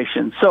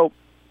situations. So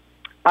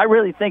I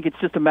really think it's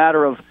just a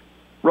matter of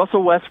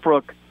Russell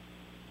Westbrook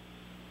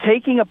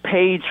taking a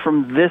page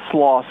from this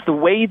loss, the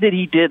way that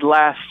he did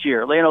last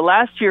year.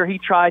 Last year he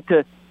tried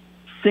to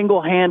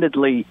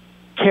single-handedly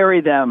carry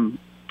them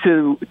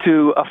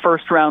to a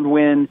first-round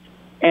win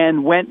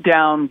and went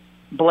down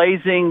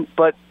blazing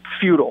but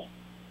futile.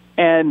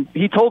 And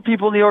he told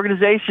people in the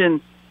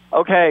organization,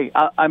 okay,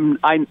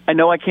 I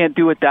know I can't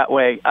do it that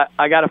way.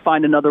 I got to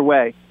find another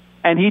way.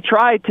 And he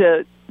tried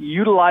to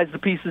utilize the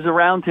pieces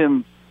around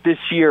him this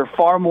year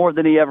far more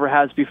than he ever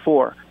has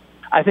before.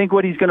 I think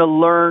what he's going to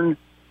learn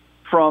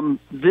from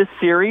this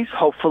series,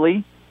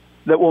 hopefully,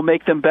 that will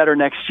make them better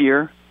next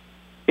year,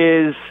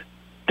 is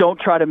don't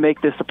try to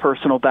make this a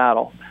personal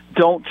battle.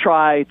 Don't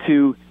try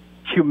to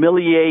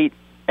humiliate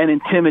and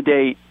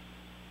intimidate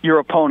your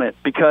opponent,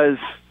 because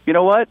you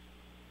know what?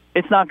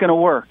 It's not going to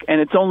work,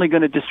 and it's only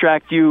going to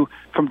distract you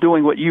from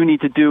doing what you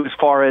need to do as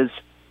far as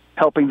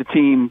helping the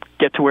team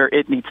get to where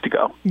it needs to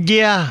go.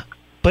 Yeah,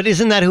 but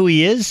isn't that who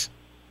he is?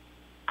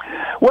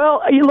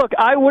 Well, look,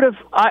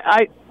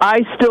 I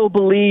still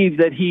believe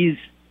that he's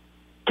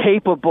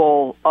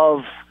capable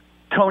of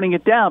toning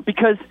it down,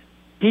 because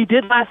he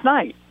did last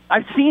night.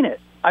 I've seen it.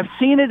 I've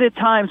seen it at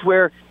times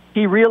where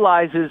he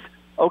realizes,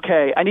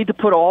 okay, I need to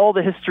put all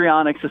the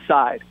histrionics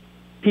aside.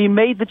 He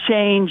made the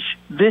change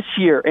this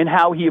year in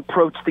how he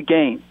approached the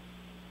game.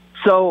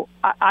 So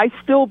I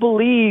still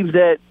believe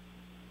that,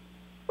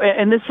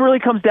 and this really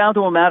comes down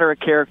to a matter of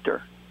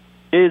character.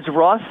 Is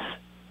Russ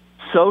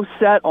so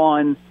set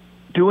on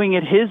doing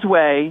it his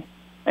way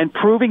and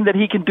proving that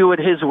he can do it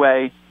his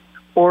way,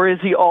 or is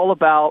he all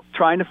about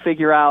trying to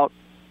figure out,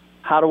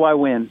 how do I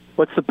win?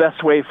 What's the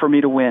best way for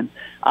me to win?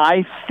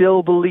 I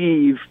still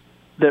believe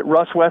that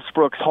Russ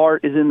Westbrook's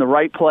heart is in the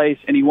right place,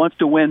 and he wants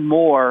to win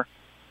more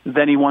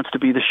than he wants to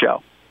be the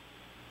show.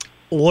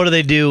 What do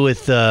they do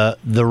with the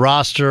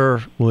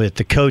roster, with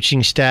the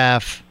coaching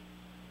staff?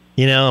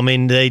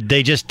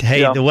 They just,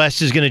 the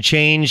West is going to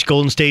change,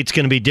 Golden State's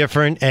going to be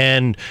different,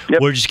 and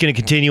we're just going to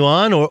continue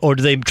on, or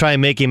do they try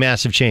and make a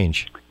massive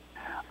change?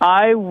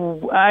 I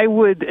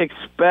would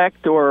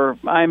expect, or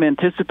I'm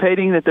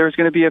anticipating, that there's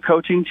going to be a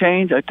coaching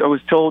change. I was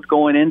told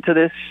going into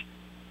this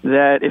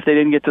that if they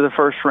didn't get to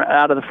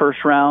out of the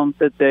first round,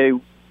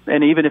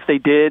 and even if they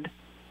did,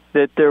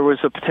 that there was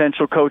a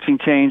potential coaching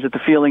change. That the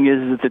feeling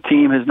is that the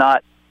team has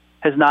not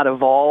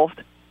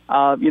evolved.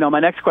 My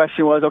next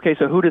question was, okay,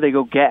 so who do they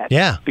go get?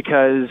 Yeah,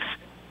 because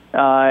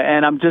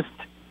and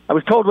I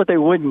was told what they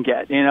wouldn't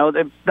get.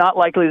 It's not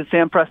likely that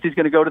Sam Presti's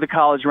going to go to the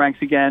college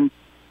ranks again.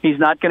 He's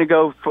not going to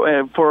go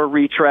for a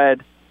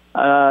retread.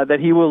 That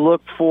he will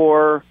look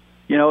for,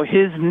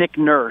 his Nick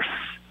Nurse,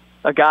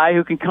 a guy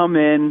who can come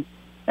in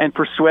and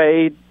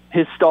persuade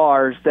his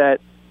stars that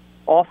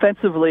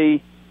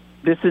offensively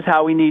this is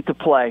how we need to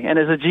play. And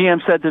as a GM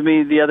said to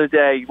me the other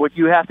day, what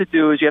you have to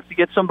do is you have to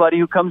get somebody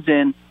who comes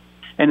in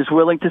and is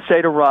willing to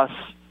say to Russ,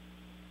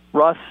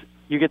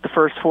 you get the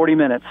first 40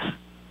 minutes.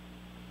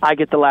 I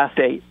get the last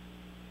 8.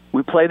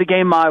 We play the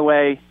game my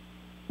way,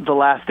 the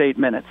last 8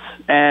 minutes.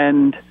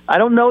 And I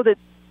don't know that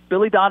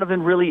Billy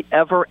Donovan really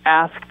ever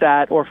asked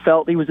that or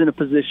felt he was in a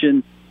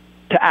position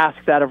to ask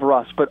that of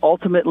Russ. But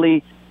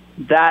ultimately,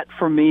 that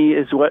for me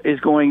is what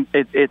it's going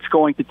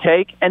to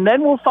take. And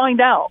then we'll find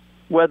out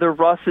whether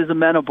Russ is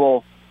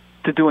amenable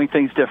to doing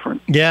things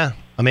different. Yeah.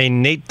 I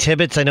mean, Nate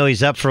Tibbetts, I know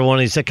he's up for a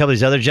couple of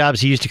these other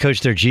jobs. He used to coach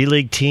their G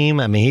League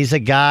team. I mean, he's a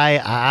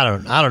guy. I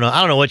don't know. I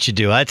don't know what you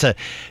do. It's a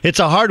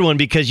hard one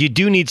because you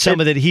do need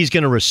someone that he's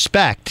going to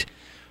respect,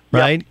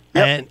 right?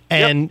 But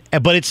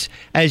it's,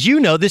 as you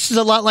know, this is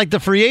a lot like the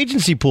free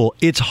agency pool.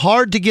 It's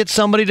hard to get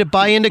somebody to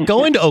buy into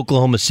going to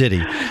Oklahoma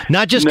City,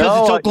 not just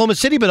because it's Oklahoma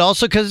City, but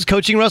also because it's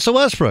coaching Russell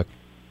Westbrook.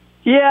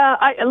 Yeah,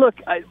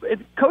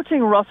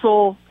 coaching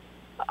Russell,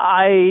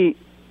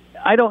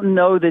 I don't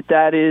know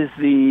that is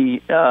the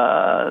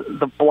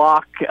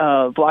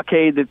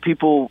blockade that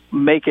people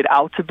make it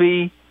out to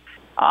be.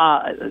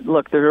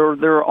 Look, there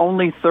are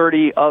only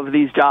 30 of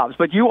these jobs,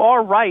 but you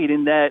are right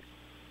in that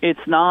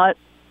it's not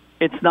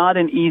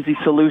an easy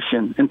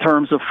solution in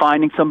terms of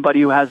finding somebody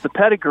who has the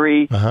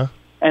pedigree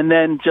and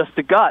then just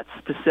the guts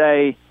to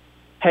say,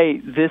 hey,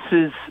 this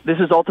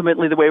is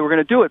ultimately the way we're going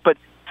to do it. But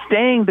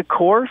staying the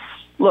course,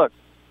 look,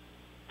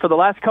 for the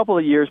last couple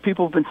of years,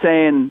 people have been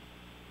saying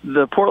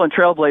the Portland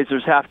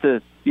Trailblazers have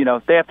to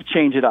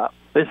change it up.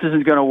 This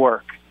isn't going to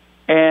work.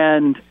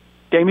 And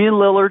Damian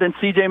Lillard and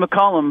C.J.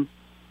 McCollum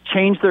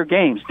changed their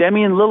games.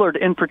 Damian Lillard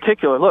in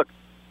particular. Look,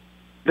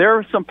 there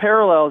are some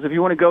parallels. If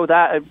you want to go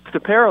to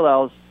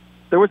parallels,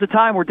 there was a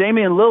time where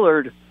Damian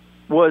Lillard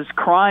was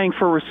crying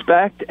for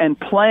respect and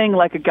playing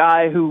like a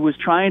guy who was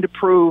trying to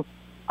prove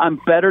I'm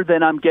better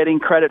than I'm getting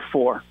credit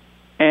for.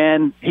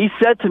 And he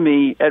said to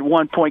me at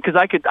one point, because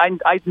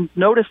I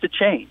noticed a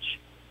change,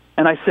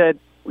 and I said,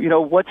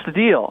 what's the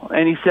deal?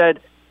 And he said,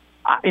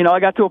 I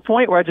got to a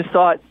point where I just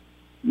thought,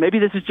 maybe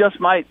this is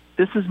my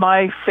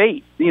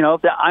fate.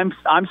 That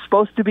I'm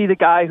supposed to be the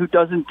guy who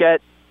doesn't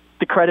get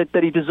the credit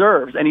that he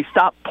deserves. And he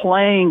stopped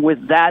playing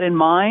with that in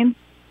mind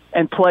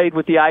and played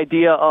with the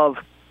idea of,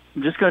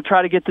 I'm just going to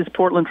try to get this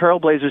Portland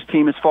Trailblazers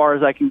team as far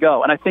as I can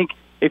go. And I think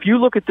if you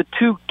look at the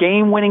 2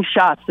 game-winning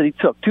shots that he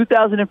took,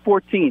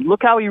 2014,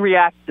 look how he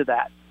reacted to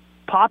that.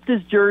 Popped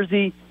his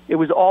jersey. It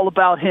was all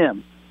about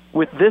him.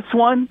 With this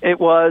one, it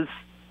was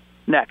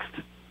next.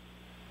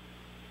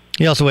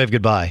 He also waved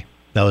goodbye.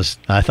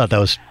 I thought that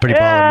was pretty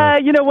baller. Yeah,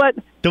 you know what?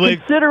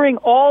 Considering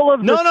all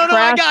of the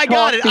I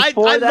got it.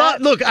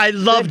 I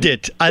loved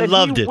it. I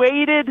loved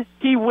it.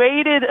 He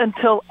waited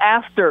until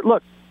after.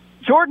 Look,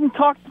 Jordan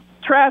talked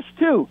trash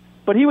too,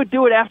 but he would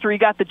do it after he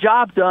got the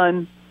job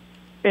done.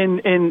 When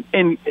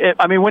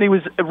he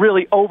was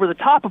really over the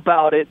top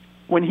about it,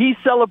 when he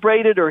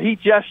celebrated or he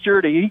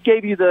gestured or he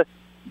gave you the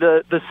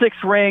 6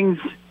 rings,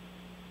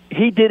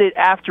 he did it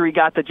after he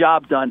got the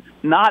job done,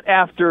 not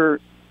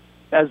after,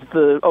 as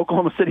the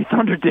Oklahoma City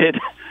Thunder did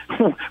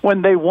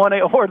when they won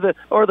it, or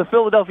the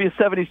Philadelphia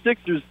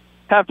 76ers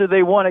after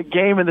they won a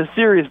game in the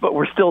series, but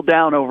were still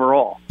down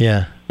overall.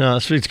 Yeah. No,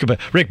 it's good.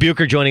 Rick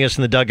Bucher joining us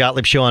in the Doug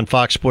Gottlieb Show on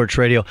Fox Sports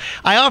Radio.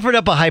 I offered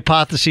up a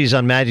hypothesis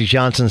on Magic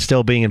Johnson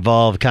still being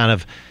involved, kind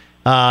of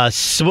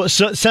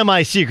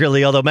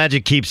semi-secretly, although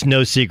Magic keeps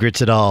no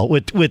secrets at all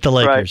with the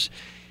Lakers.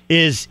 Right.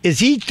 Is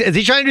he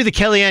trying to do the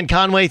Kellyanne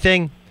Conway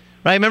thing?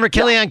 Right, remember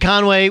Kellyanne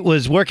Conway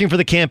was working for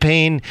the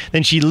campaign,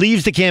 then she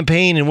leaves the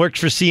campaign and works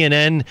for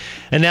CNN,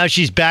 and now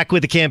she's back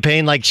with the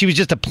campaign like she was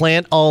just a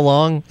plant all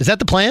along. Is that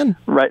the plan?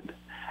 Right.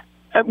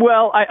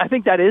 Well, I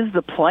think that is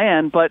the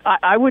plan, but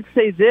I would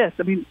say this.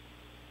 I mean,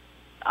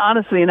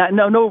 honestly, and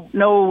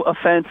no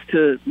offense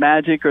to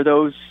Magic or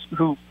those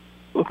who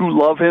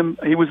love him.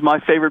 He was my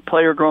favorite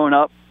player growing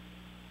up.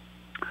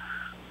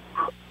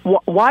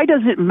 Why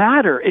does it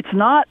matter? It's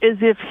not as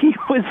if he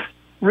was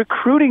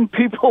recruiting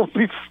people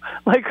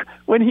like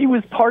when he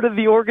was part of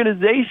the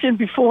organization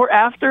before,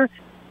 after.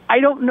 I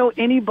don't know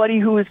anybody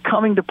who is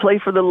coming to play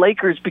for the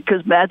Lakers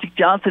because Magic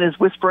Johnson is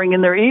whispering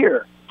in their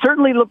ear.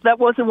 Certainly, look, that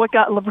wasn't what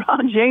got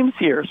LeBron James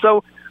here.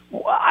 So,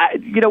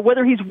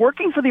 whether he's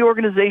working for the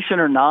organization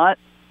or not,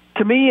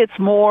 to me, it's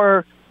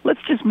more, let's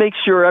just make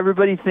sure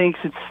everybody thinks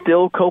it's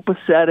still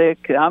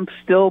copacetic. I'm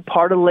still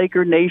part of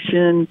Laker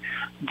Nation.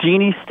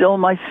 Jeannie's still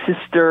my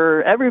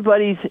sister.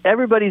 Everybody's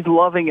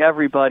loving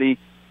everybody.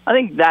 I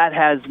think that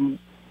has,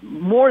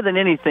 more than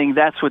anything,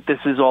 that's what this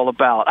is all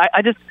about.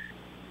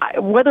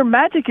 Whether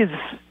Magic is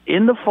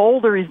in the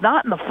fold or he's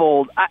not in the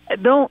fold, I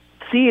don't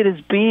see it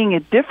as being a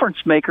difference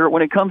maker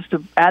when it comes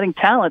to adding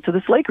talent to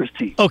this Lakers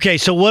team. Okay,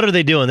 so what are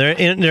they doing?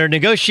 They're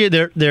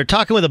negotiating. They're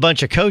talking with a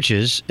bunch of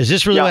coaches. Is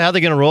this really how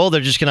they're going to roll?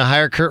 They're just going to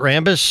hire Kurt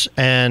Rambis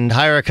and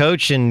hire a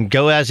coach and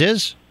go as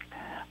is?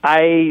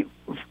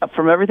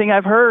 From everything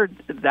I've heard,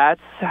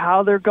 that's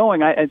how they're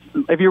going.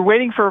 If you're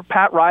waiting for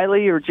Pat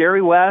Riley or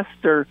Jerry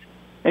West or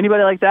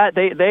anybody like that,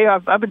 they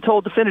have, I've been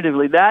told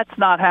definitively that's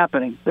not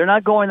happening. They're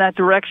not going that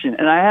direction,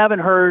 and I haven't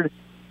heard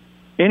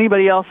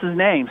anybody else's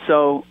name.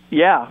 So,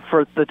 yeah,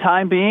 for the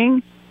time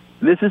being,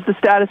 this is the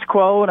status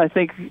quo, and I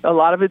think a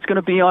lot of it's going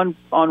to be on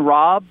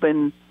Rob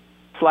and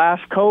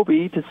 /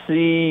 Kobe to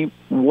see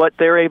what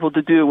they're able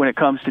to do when it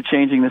comes to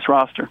changing this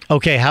roster.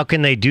 Okay, how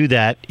can they do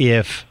that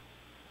if,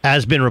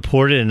 as been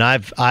reported, and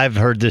I've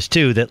heard this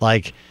too,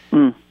 that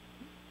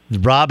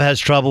Rob has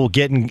trouble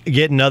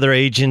getting other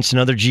agents and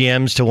other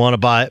GMs to want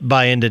to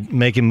buy into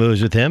making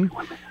moves with him,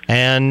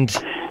 and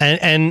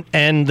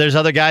there's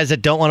other guys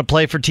that don't want to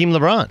play for Team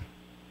LeBron.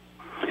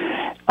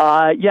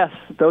 Yes,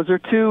 those are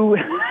two.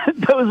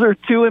 Those are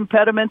two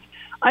impediments.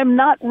 I'm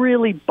not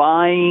really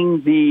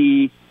buying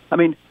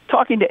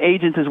talking to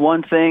agents is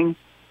one thing.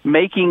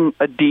 Making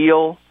a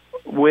deal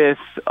with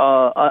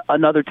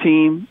another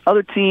team,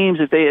 other teams,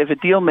 if a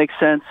deal makes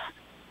sense,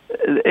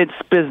 it's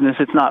business.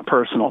 It's not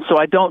personal. So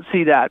I don't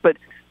see that. But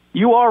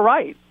you are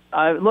right.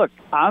 Look,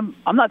 I'm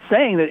not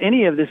saying that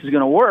any of this is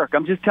going to work.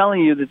 I'm just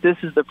telling you that this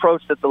is the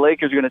approach that the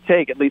Lakers are going to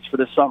take, at least for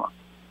this summer.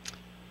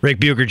 Rick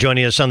Bucher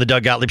joining us on the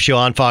Doug Gottlieb Show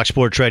on Fox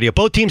Sports Radio.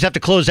 Both teams have to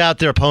close out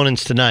their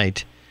opponents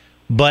tonight.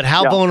 But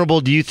how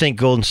vulnerable do you think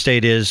Golden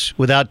State is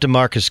without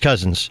DeMarcus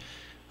Cousins?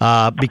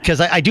 Because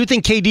I do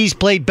think KD's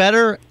played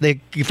better.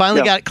 You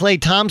finally got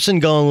Klay Thompson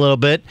going a little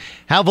bit.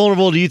 How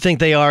vulnerable do you think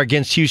they are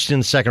against Houston in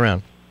the second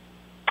round?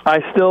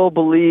 I still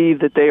believe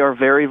that they are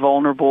very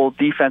vulnerable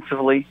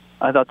defensively.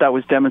 I thought that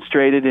was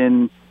demonstrated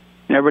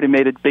everybody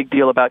made a big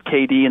deal about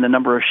KD and the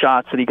number of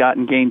shots that he got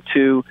in Game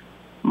 2.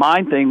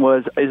 My thing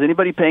was, is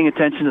anybody paying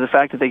attention to the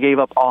fact that they gave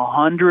up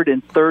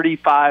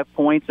 135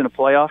 points in a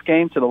playoff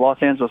game to the Los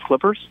Angeles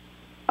Clippers?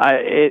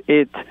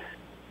 The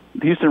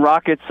Houston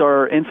Rockets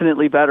are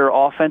infinitely better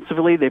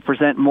offensively. They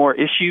present more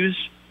issues.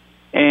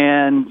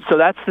 And so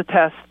that's the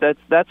test.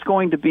 That's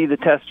going to be the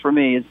test for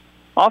me. Is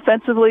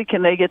offensively,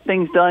 can they get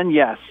things done?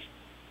 Yes.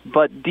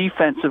 But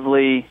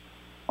defensively,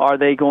 are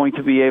they going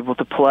to be able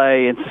to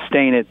play and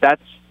sustain it?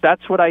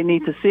 That's what I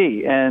need to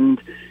see. And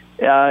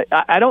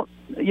I don't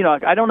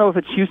know if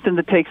it's Houston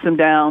that takes them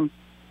down.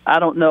 I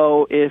don't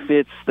know if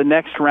it's the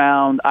next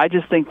round. I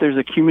just think there's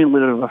a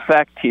cumulative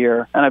effect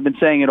here, and I've been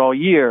saying it all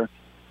year.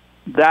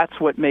 That's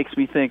what makes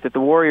me think that the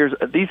Warriors,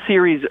 these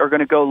series are going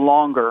to go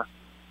longer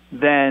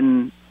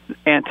than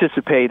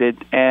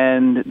anticipated,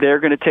 and they're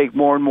going to take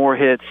more and more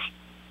hits,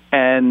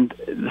 and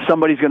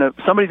somebody's going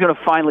to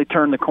finally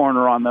turn the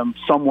corner on them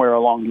somewhere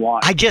along the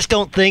line. I just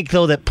don't think,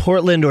 though, that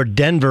Portland or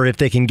Denver, if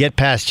they can get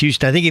past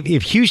Houston, I think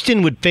if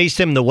Houston would face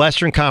them in the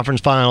Western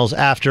Conference Finals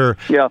after,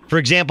 for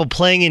example,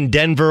 playing in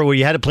Denver where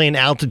you had to play in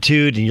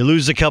altitude and you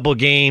lose a couple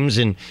games,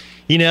 and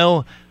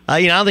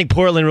I don't think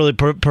Portland really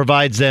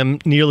provides them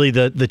nearly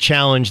the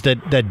challenge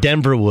that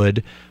Denver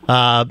would,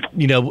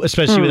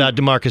 especially without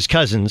DeMarcus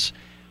Cousins.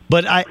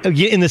 But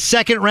in the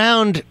second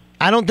round,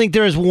 I don't think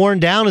they're as worn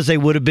down as they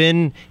would have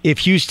been if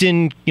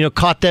Houston,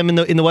 caught them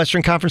in the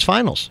Western Conference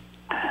Finals.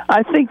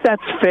 I think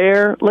that's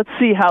fair. Let's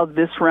see how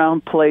this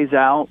round plays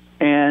out,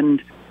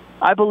 and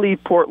I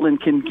believe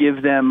Portland can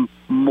give them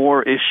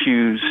more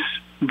issues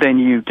than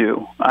you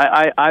do.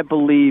 I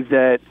believe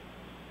that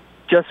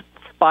just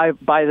by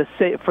the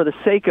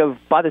sake of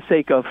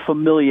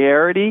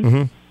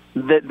familiarity,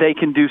 that they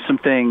can do some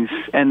things,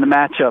 and the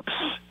matchups.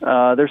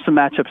 There's some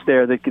matchups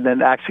there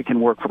that actually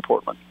can work for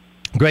Portland.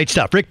 Great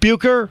stuff. Rick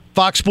Bucher,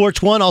 Fox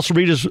Sports 1. Also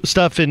read his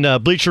stuff in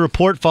Bleacher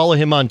Report. Follow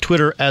him on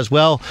Twitter as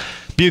well.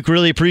 Bucher,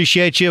 really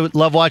appreciate you.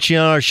 Love watching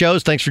you on our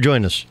shows. Thanks for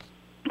joining us.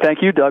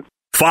 Thank you, Doug.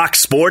 Fox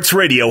Sports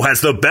Radio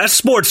has the best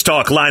sports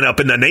talk lineup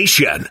in the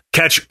nation.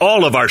 Catch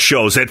all of our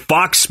shows at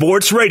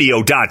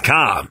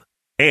foxsportsradio.com.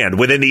 And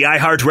within the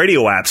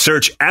iHeartRadio app,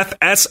 search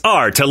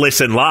FSR to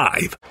listen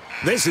live.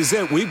 This is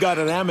it. We've got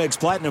an Amex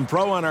Platinum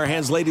Pro on our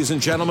hands, ladies and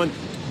gentlemen.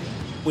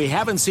 We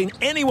haven't seen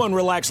anyone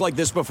relax like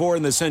this before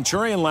in the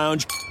Centurion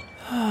Lounge.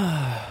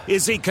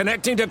 Is he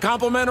connecting to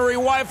complimentary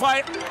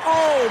Wi-Fi?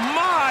 Oh,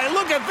 my!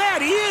 Look at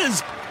that! He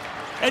is!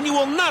 And you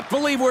will not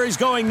believe where he's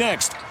going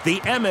next.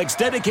 The Amex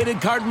dedicated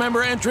card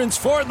member entrance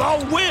for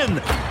the win!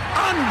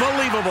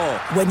 Unbelievable!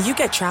 When you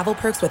get travel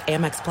perks with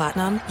Amex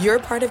Platinum, you're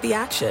part of the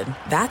action.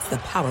 That's the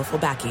powerful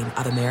backing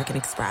of American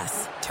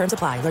Express. Terms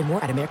apply. Learn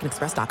more at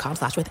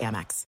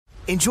americanexpress.com/withAmex.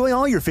 Enjoy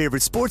all your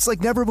favorite sports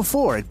like never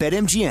before at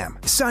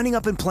BetMGM. Signing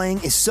up and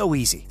playing is so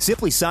easy.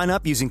 Simply sign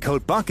up using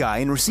code Buckeye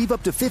and receive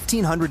up to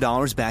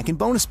 $1,500 back in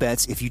bonus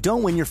bets if you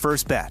don't win your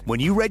first bet. When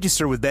you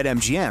register with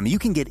BetMGM, you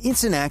can get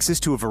instant access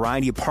to a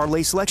variety of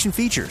parlay selection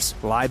features,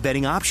 live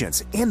betting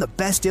options, and the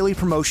best daily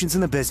promotions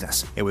in the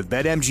business. And with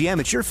BetMGM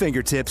at your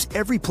fingertips,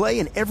 every play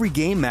and every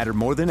game matter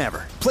more than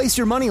ever. Place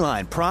your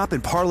moneyline, prop,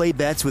 and parlay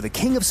bets with the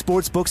king of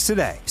sportsbooks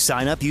today.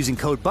 Sign up using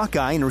code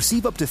Buckeye and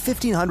receive up to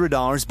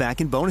 $1,500 back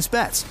in bonus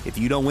bets if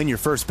you don't win your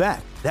first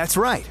bet. That's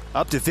right,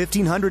 up to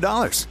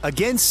 $1,500.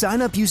 Again,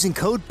 sign up using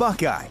code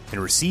Buckeye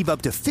and receive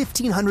up to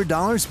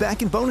 $1,500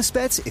 back in bonus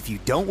bets if you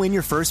don't win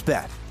your first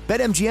bet.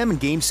 BetMGM and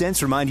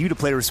GameSense remind you to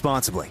play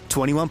responsibly.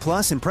 21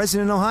 plus and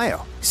present in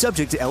Ohio.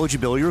 Subject to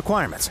eligibility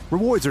requirements.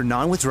 Rewards are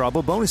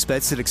non-withdrawable bonus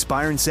bets that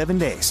expire in 7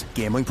 days.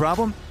 Gambling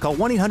problem? Call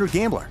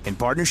 1-800-GAMBLER in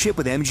partnership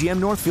with MGM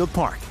Northfield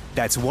Park.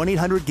 That's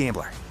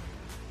 1-800-GAMBLER.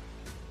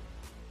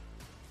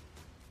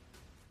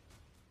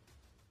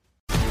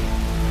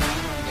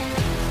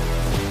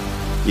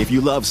 If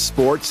you love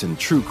sports and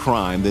true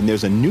crime, then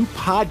there's a new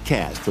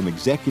podcast from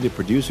executive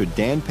producer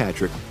Dan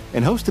Patrick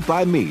and hosted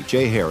by me,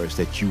 Jay Harris,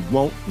 that you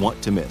won't want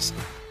to miss.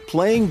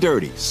 Playing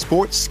Dirty: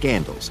 Sports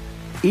Scandals.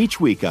 Each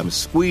week, I'm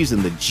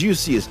squeezing the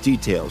juiciest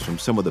details from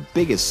some of the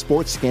biggest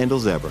sports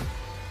scandals ever.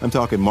 I'm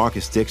talking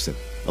Marcus Dixon,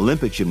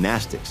 Olympic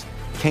gymnastics,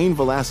 Cain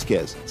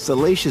Velasquez,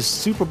 salacious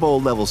Super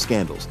Bowl-level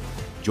scandals.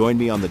 Join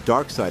me on the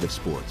dark side of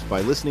sports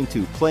by listening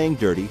to Playing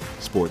Dirty: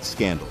 Sports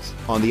Scandals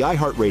on the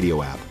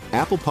iHeartRadio app,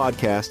 Apple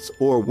Podcasts,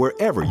 or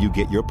wherever you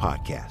get your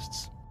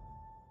podcasts.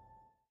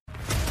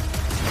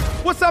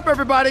 What's up,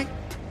 everybody?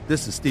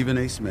 This is Stephen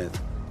A. Smith.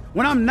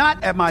 When I'm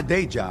not at my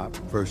day job,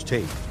 First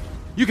Take,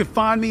 you can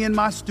find me in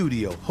my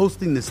studio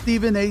hosting the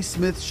Stephen A.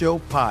 Smith Show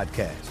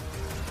podcast.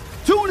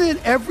 Tune in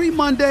every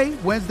Monday,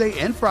 Wednesday,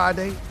 and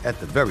Friday, at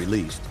the very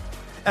least,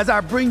 as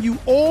I bring you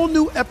all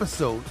new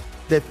episodes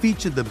that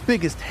feature the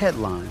biggest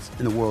headlines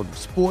in the world of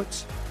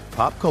sports,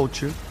 pop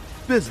culture,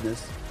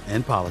 business,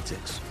 and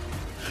politics.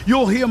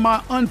 You'll hear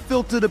my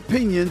unfiltered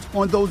opinions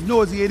on those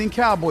nauseating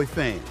Cowboy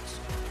fans,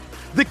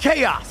 the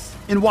chaos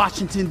in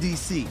Washington,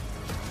 D.C.,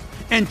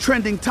 and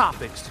trending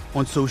topics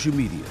on social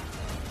media,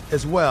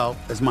 as well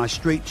as my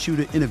straight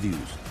shooter interviews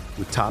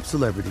with top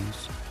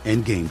celebrities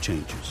and game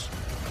changers.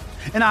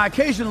 And I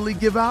occasionally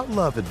give out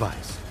love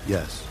advice.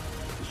 Yes,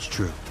 it's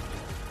true.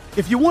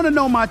 If you want to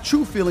know my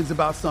true feelings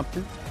about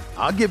something,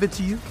 I'll give it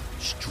to you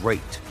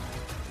straight.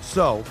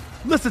 So,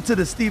 listen to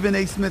the Stephen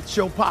A. Smith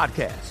Show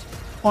podcast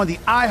on the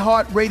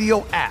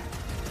iHeartRadio app,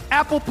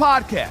 Apple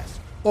Podcasts,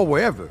 or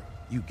wherever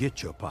you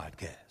get your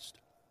podcast.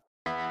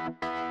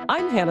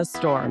 I'm Hannah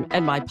Storm,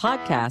 and my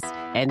podcast,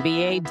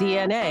 NBA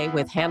DNA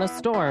with Hannah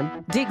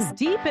Storm, digs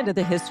deep into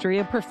the history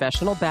of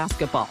professional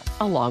basketball,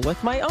 along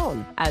with my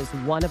own, as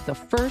one of the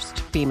first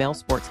female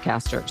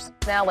sportscasters.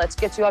 Now let's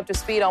get you up to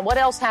speed on what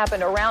else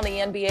happened around the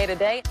NBA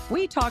today.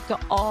 We talked to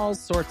all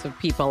sorts of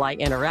people I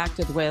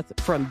interacted with,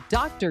 from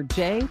Dr.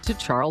 J to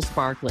Charles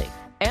Barkley,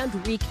 and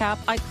recap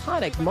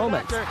iconic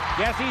moments.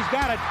 Yes, he's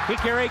got it.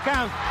 Here he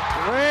comes.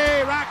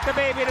 Way rock the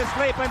baby to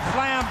sleep and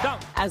slam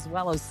dunk. As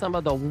well as some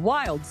of the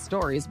wild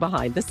stories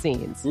behind the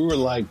scenes. We were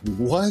like,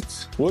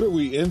 what? What are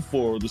we in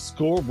for? The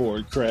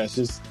scoreboard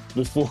crashes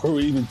before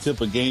we even tip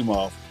a game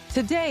off.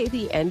 Today,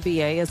 the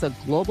NBA is a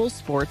global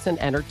sports and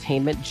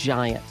entertainment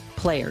giant.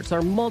 Players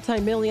are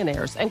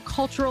multimillionaires and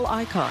cultural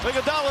icons.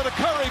 Iguodala to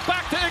Curry,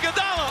 back to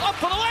Iguodala, up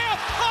for the layup.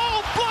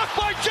 Oh, blocked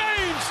by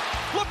James.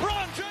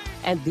 LeBron James.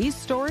 And these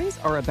stories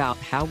are about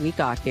how we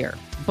got here,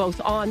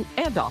 both on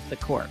and off the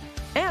court.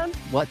 And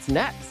what's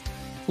next?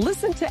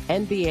 Listen to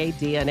NBA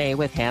DNA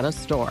with Hannah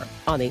Storm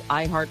on the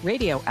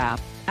iHeartRadio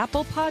app,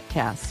 Apple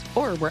Podcasts,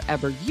 or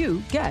wherever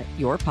you get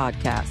your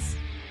podcasts.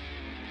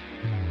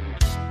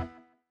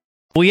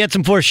 We had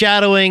some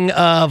foreshadowing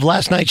of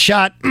last night's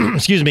shot,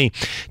 excuse me,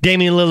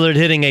 Damian Lillard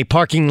hitting a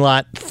parking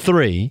lot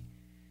three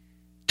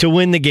to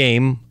win the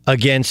game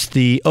against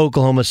the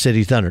Oklahoma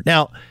City Thunder.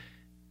 Now,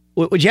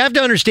 what you have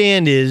to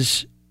understand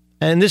is,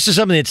 and this is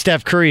something that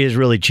Steph Curry has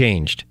really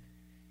changed,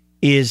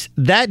 is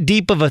that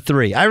deep of a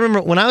three. I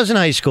remember when I was in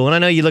high school, and I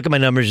know you look at my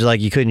numbers, you're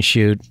like, you couldn't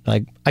shoot.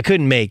 Like, I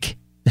couldn't make.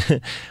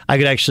 I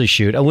could actually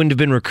shoot. I wouldn't have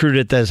been recruited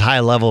at this high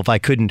level if I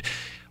couldn't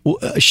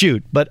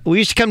shoot. But we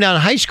used to come down to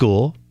high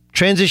school,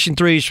 transition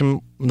threes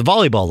from the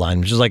volleyball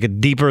line, which is like a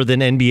deeper than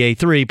NBA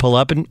three, pull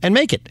up and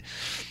make it.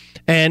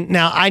 And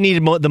now I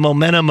needed the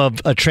momentum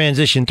of a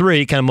transition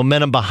three, kind of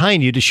momentum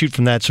behind you to shoot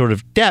from that sort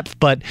of depth.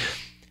 But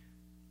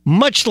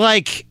much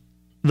like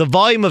the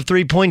volume of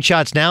three-point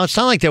shots now, it's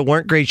not like there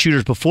weren't great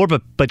shooters before,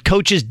 but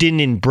coaches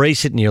didn't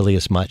embrace it nearly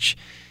as much.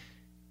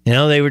 You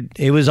know,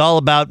 it was all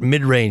about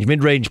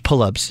mid-range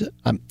pull-ups.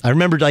 I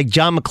remember like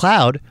John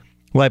McLeod,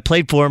 who I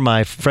played for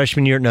my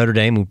freshman year at Notre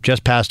Dame, who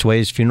just passed away.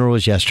 His funeral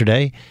was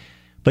yesterday.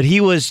 But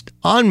he was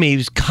on me. He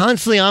was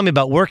constantly on me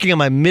about working on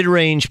my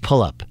mid-range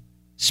pull-up,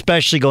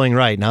 especially going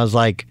right. And I was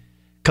like,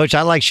 Coach,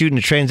 I like shooting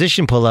a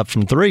transition pull-up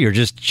from three or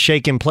just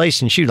shake in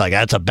place and shoot. Like,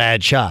 that's a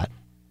bad shot.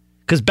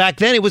 Because back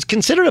then it was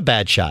considered a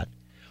bad shot.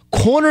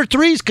 Corner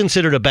three is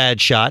considered a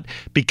bad shot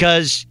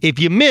because if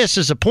you miss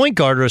as a point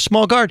guard or a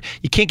small guard,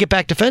 you can't get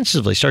back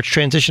defensively. Starts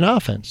transition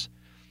offense.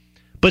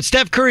 But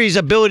Steph Curry's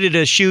ability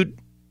to shoot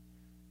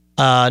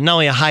not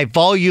only a high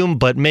volume,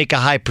 but make a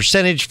high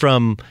percentage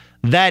from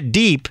that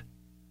deep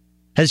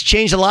has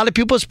changed a lot of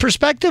people's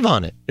perspective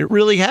on it. It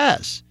really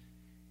has.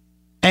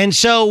 And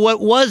so what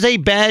was a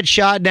bad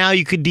shot now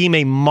you could deem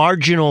a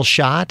marginal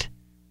shot.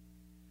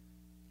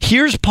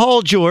 Here's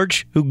Paul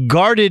George, who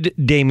guarded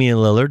Damian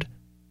Lillard,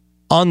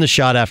 on the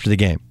shot after the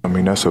game. I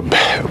mean, that's a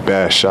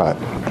bad shot.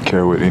 I don't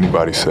care what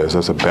anybody says.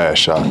 That's a bad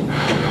shot.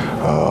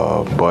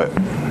 But,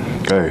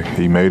 hey,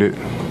 he made it.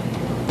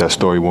 That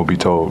story won't be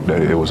told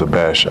that it was a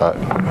bad shot.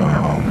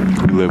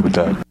 We live with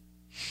that.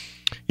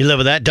 You live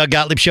with that. Doug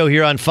Gottlieb Show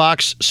here on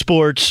Fox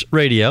Sports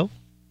Radio.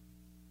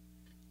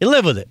 You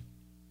live with it.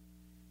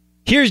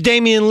 Here's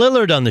Damian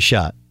Lillard on the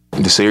shot.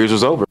 The series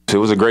was over. It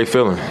was a great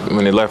feeling.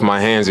 When it left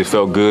my hands, it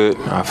felt good.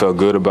 I felt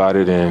good about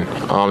it.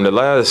 And the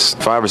last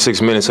 5 or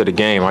 6 minutes of the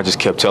game, I just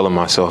kept telling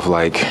myself,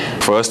 like,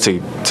 for us to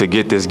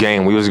get this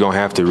game, we was going to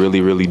have to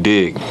really, really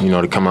dig,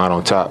 to come out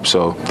on top.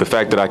 So the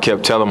fact that I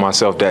kept telling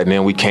myself that, and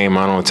then we came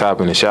out on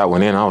top and the shot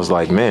went in, I was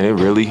like, man, it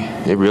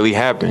really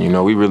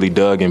happened. We really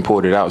dug and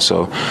poured it out.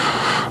 So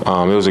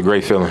it was a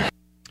great feeling.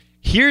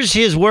 Here's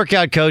his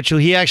workout coach, who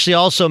he actually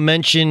also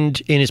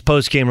mentioned in his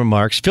post-game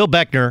remarks. Phil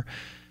Beckner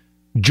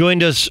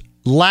joined us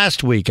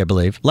last week,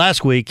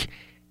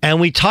 and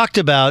we talked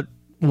about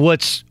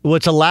what's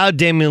allowed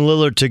Damian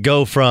Lillard to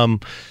go from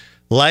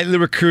lightly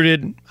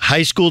recruited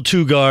high school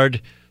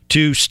two-guard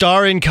to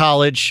star in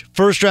college,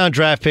 first-round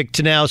draft pick,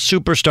 to now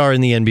superstar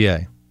in the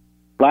NBA.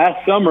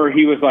 Last summer,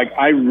 he was like,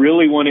 I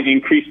really want to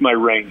increase my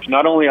range,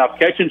 not only off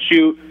catch and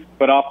shoot,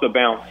 but off the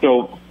bounce.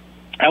 So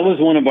that was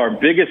one of our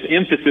biggest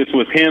emphasis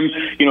with him,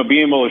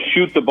 being able to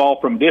shoot the ball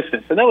from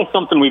distance. And that was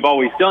something we've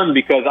always done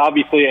because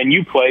obviously, and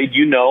you played,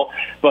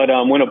 but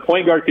when a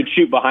point guard could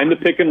shoot behind the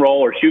pick and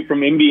roll or shoot from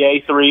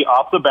NBA 3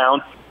 off the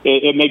bounce,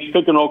 it makes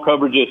pick and roll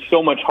coverages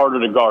so much harder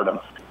to guard him.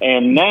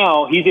 And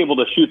now he's able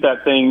to shoot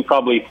that thing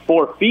probably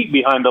 4 feet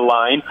behind the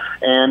line,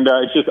 and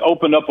it's just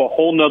opened up a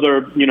whole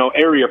nother,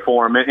 area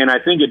for him. And I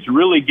think it's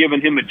really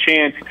given him a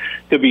chance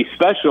to be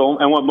special.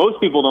 And what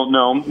most people don't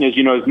know is,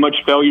 as much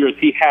failure as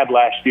he had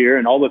last year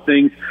and all the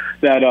things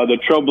that the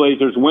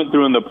Trailblazers went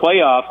through in the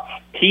playoffs,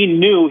 he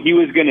knew he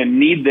was going to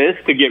need this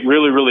to get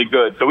really, really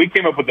good. So we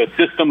came up with a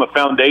system, a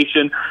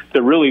foundation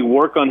to really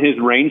work on his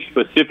range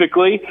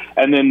specifically.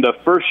 And then the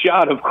first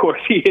shot, of course,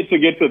 he hits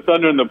against the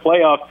Thunder in the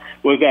playoffs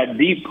was that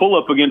deep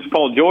pull-up against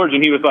Paul George.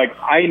 And he was like,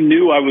 I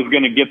knew I was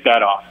going to get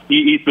that off.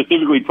 He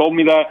specifically told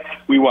me that.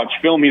 We watched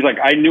film. He's like,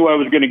 I knew I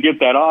was going to get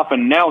that off.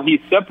 And now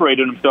he's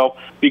separated himself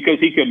because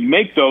he could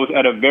make those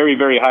at a very,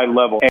 very high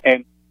level.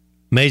 And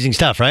amazing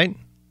stuff, right?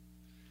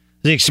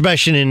 The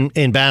expression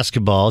in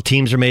basketball,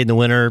 teams are made in the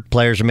winter,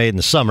 players are made in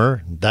the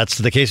summer. That's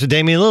the case with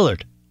Damian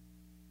Lillard.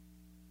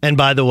 And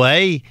by the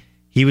way,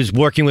 he was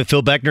working with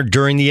Phil Beckner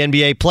during the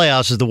NBA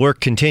playoffs as the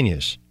work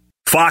continues.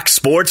 Fox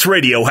Sports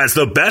Radio has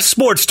the best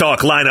sports talk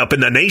lineup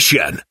in the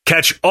nation.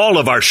 Catch all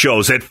of our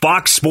shows at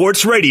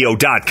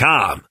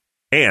foxsportsradio.com.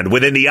 And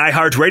within the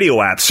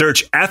iHeartRadio app,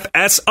 search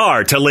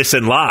FSR to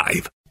listen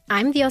live.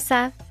 I'm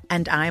Diosa.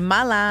 And I'm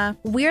Mala.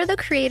 We're the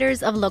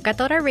creators of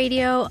Locatora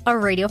Radio, a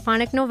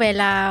radiophonic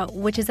novela,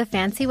 which is a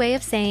fancy way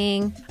of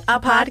saying a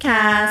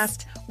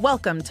podcast.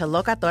 Welcome to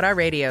Locatora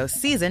Radio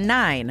Season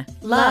 9.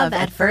 Love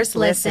at First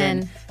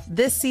Listen.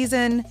 This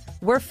season,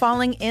 we're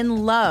falling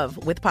in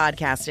love with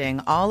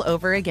podcasting all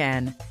over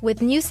again.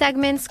 With new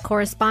segments,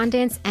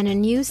 correspondence, and a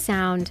new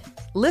sound.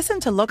 Listen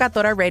to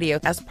Locatora Radio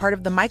as part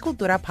of the My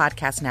Cultura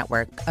Podcast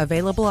Network.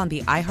 Available on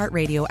the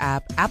iHeartRadio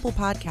app, Apple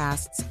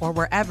Podcasts, or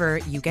wherever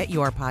you get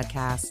your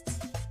podcasts.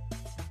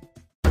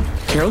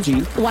 Karol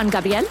G. Juan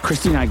Gabriel.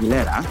 Christina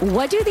Aguilera.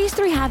 What do these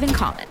three have in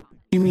common?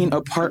 You mean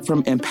apart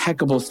from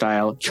impeccable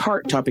style,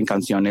 chart-topping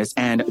canciones,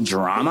 and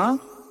drama?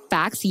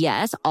 Facts,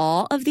 yes,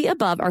 all of the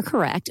above are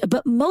correct.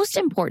 But most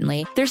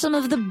importantly, they're some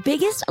of the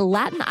biggest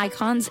Latin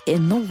icons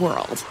in the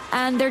world.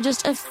 And they're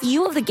just a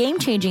few of the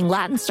game-changing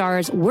Latin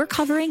stars we're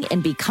covering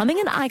in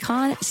Becoming an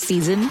Icon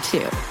Season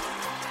 2.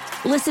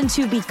 Listen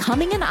to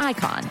Becoming an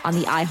Icon on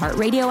the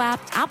iHeartRadio app,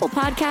 Apple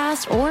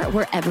Podcasts, or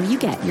wherever you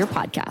get your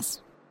podcasts.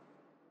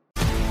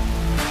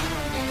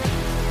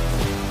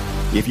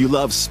 If you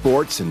love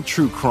sports and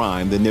true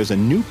crime, then there's a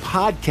new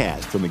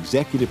podcast from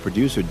executive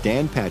producer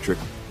Dan Patrick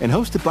and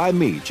hosted by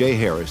me, Jay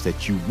Harris,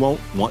 that you won't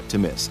want to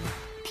miss.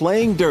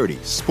 Playing Dirty: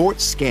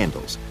 Sports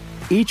Scandals.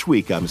 Each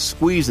week, I'm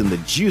squeezing the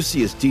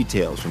juiciest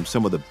details from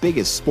some of the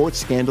biggest sports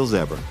scandals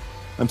ever.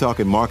 I'm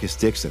talking Marcus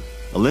Dixon,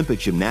 Olympic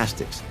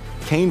gymnastics,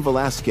 Cain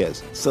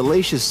Velasquez,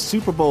 salacious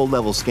Super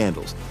Bowl-level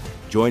scandals.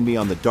 Join me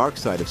on the dark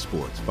side of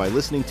sports by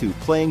listening to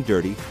Playing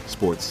Dirty: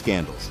 Sports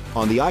Scandals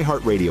on the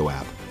iHeartRadio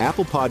app,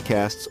 Apple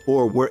Podcasts,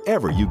 or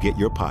wherever you get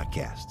your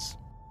podcasts.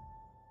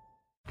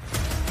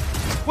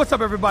 What's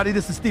up, everybody?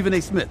 This is Stephen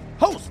A. Smith,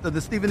 host of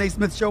the Stephen A.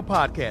 Smith Show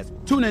podcast.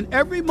 Tune in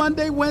every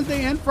Monday,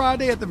 Wednesday, and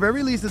Friday at the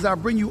very least as I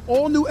bring you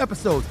all new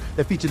episodes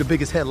that feature the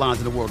biggest headlines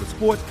in the world of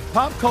sports,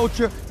 pop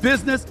culture,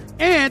 business,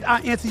 and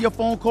I answer your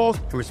phone calls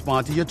and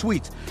respond to your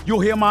tweets. You'll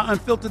hear my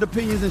unfiltered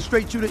opinions and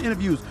straight-shooter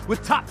interviews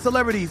with top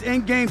celebrities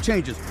and game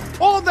changers.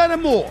 All that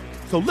and more.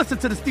 So listen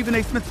to the Stephen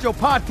A. Smith Show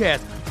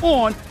podcast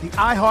on the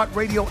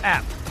iHeartRadio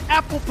app,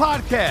 Apple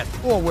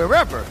Podcasts, or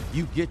wherever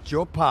you get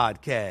your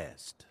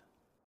podcast.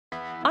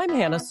 I'm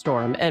Hannah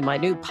Storm, and my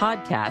new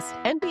podcast,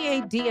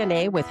 NBA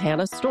DNA with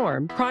Hannah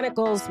Storm,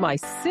 chronicles my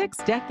 6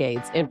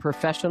 decades in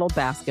professional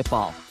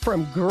basketball.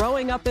 From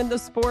growing up in the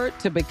sport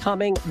to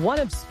becoming one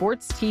of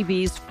sports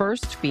TV's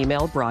first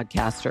female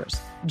broadcasters.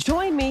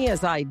 Join me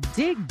as I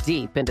dig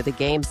deep into the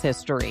game's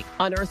history,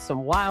 unearth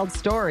some wild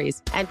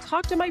stories, and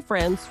talk to my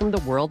friends from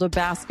the world of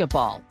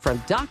basketball, from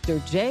Dr.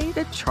 J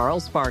to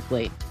Charles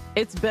Barkley.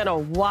 It's been a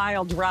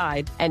wild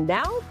ride, and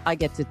now I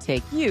get to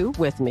take you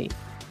with me.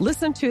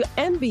 Listen to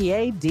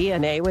NBA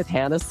DNA with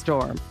Hannah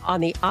Storm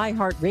on the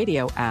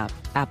iHeartRadio app,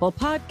 Apple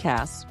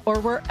Podcasts, or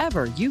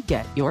wherever you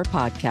get your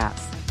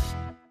podcasts.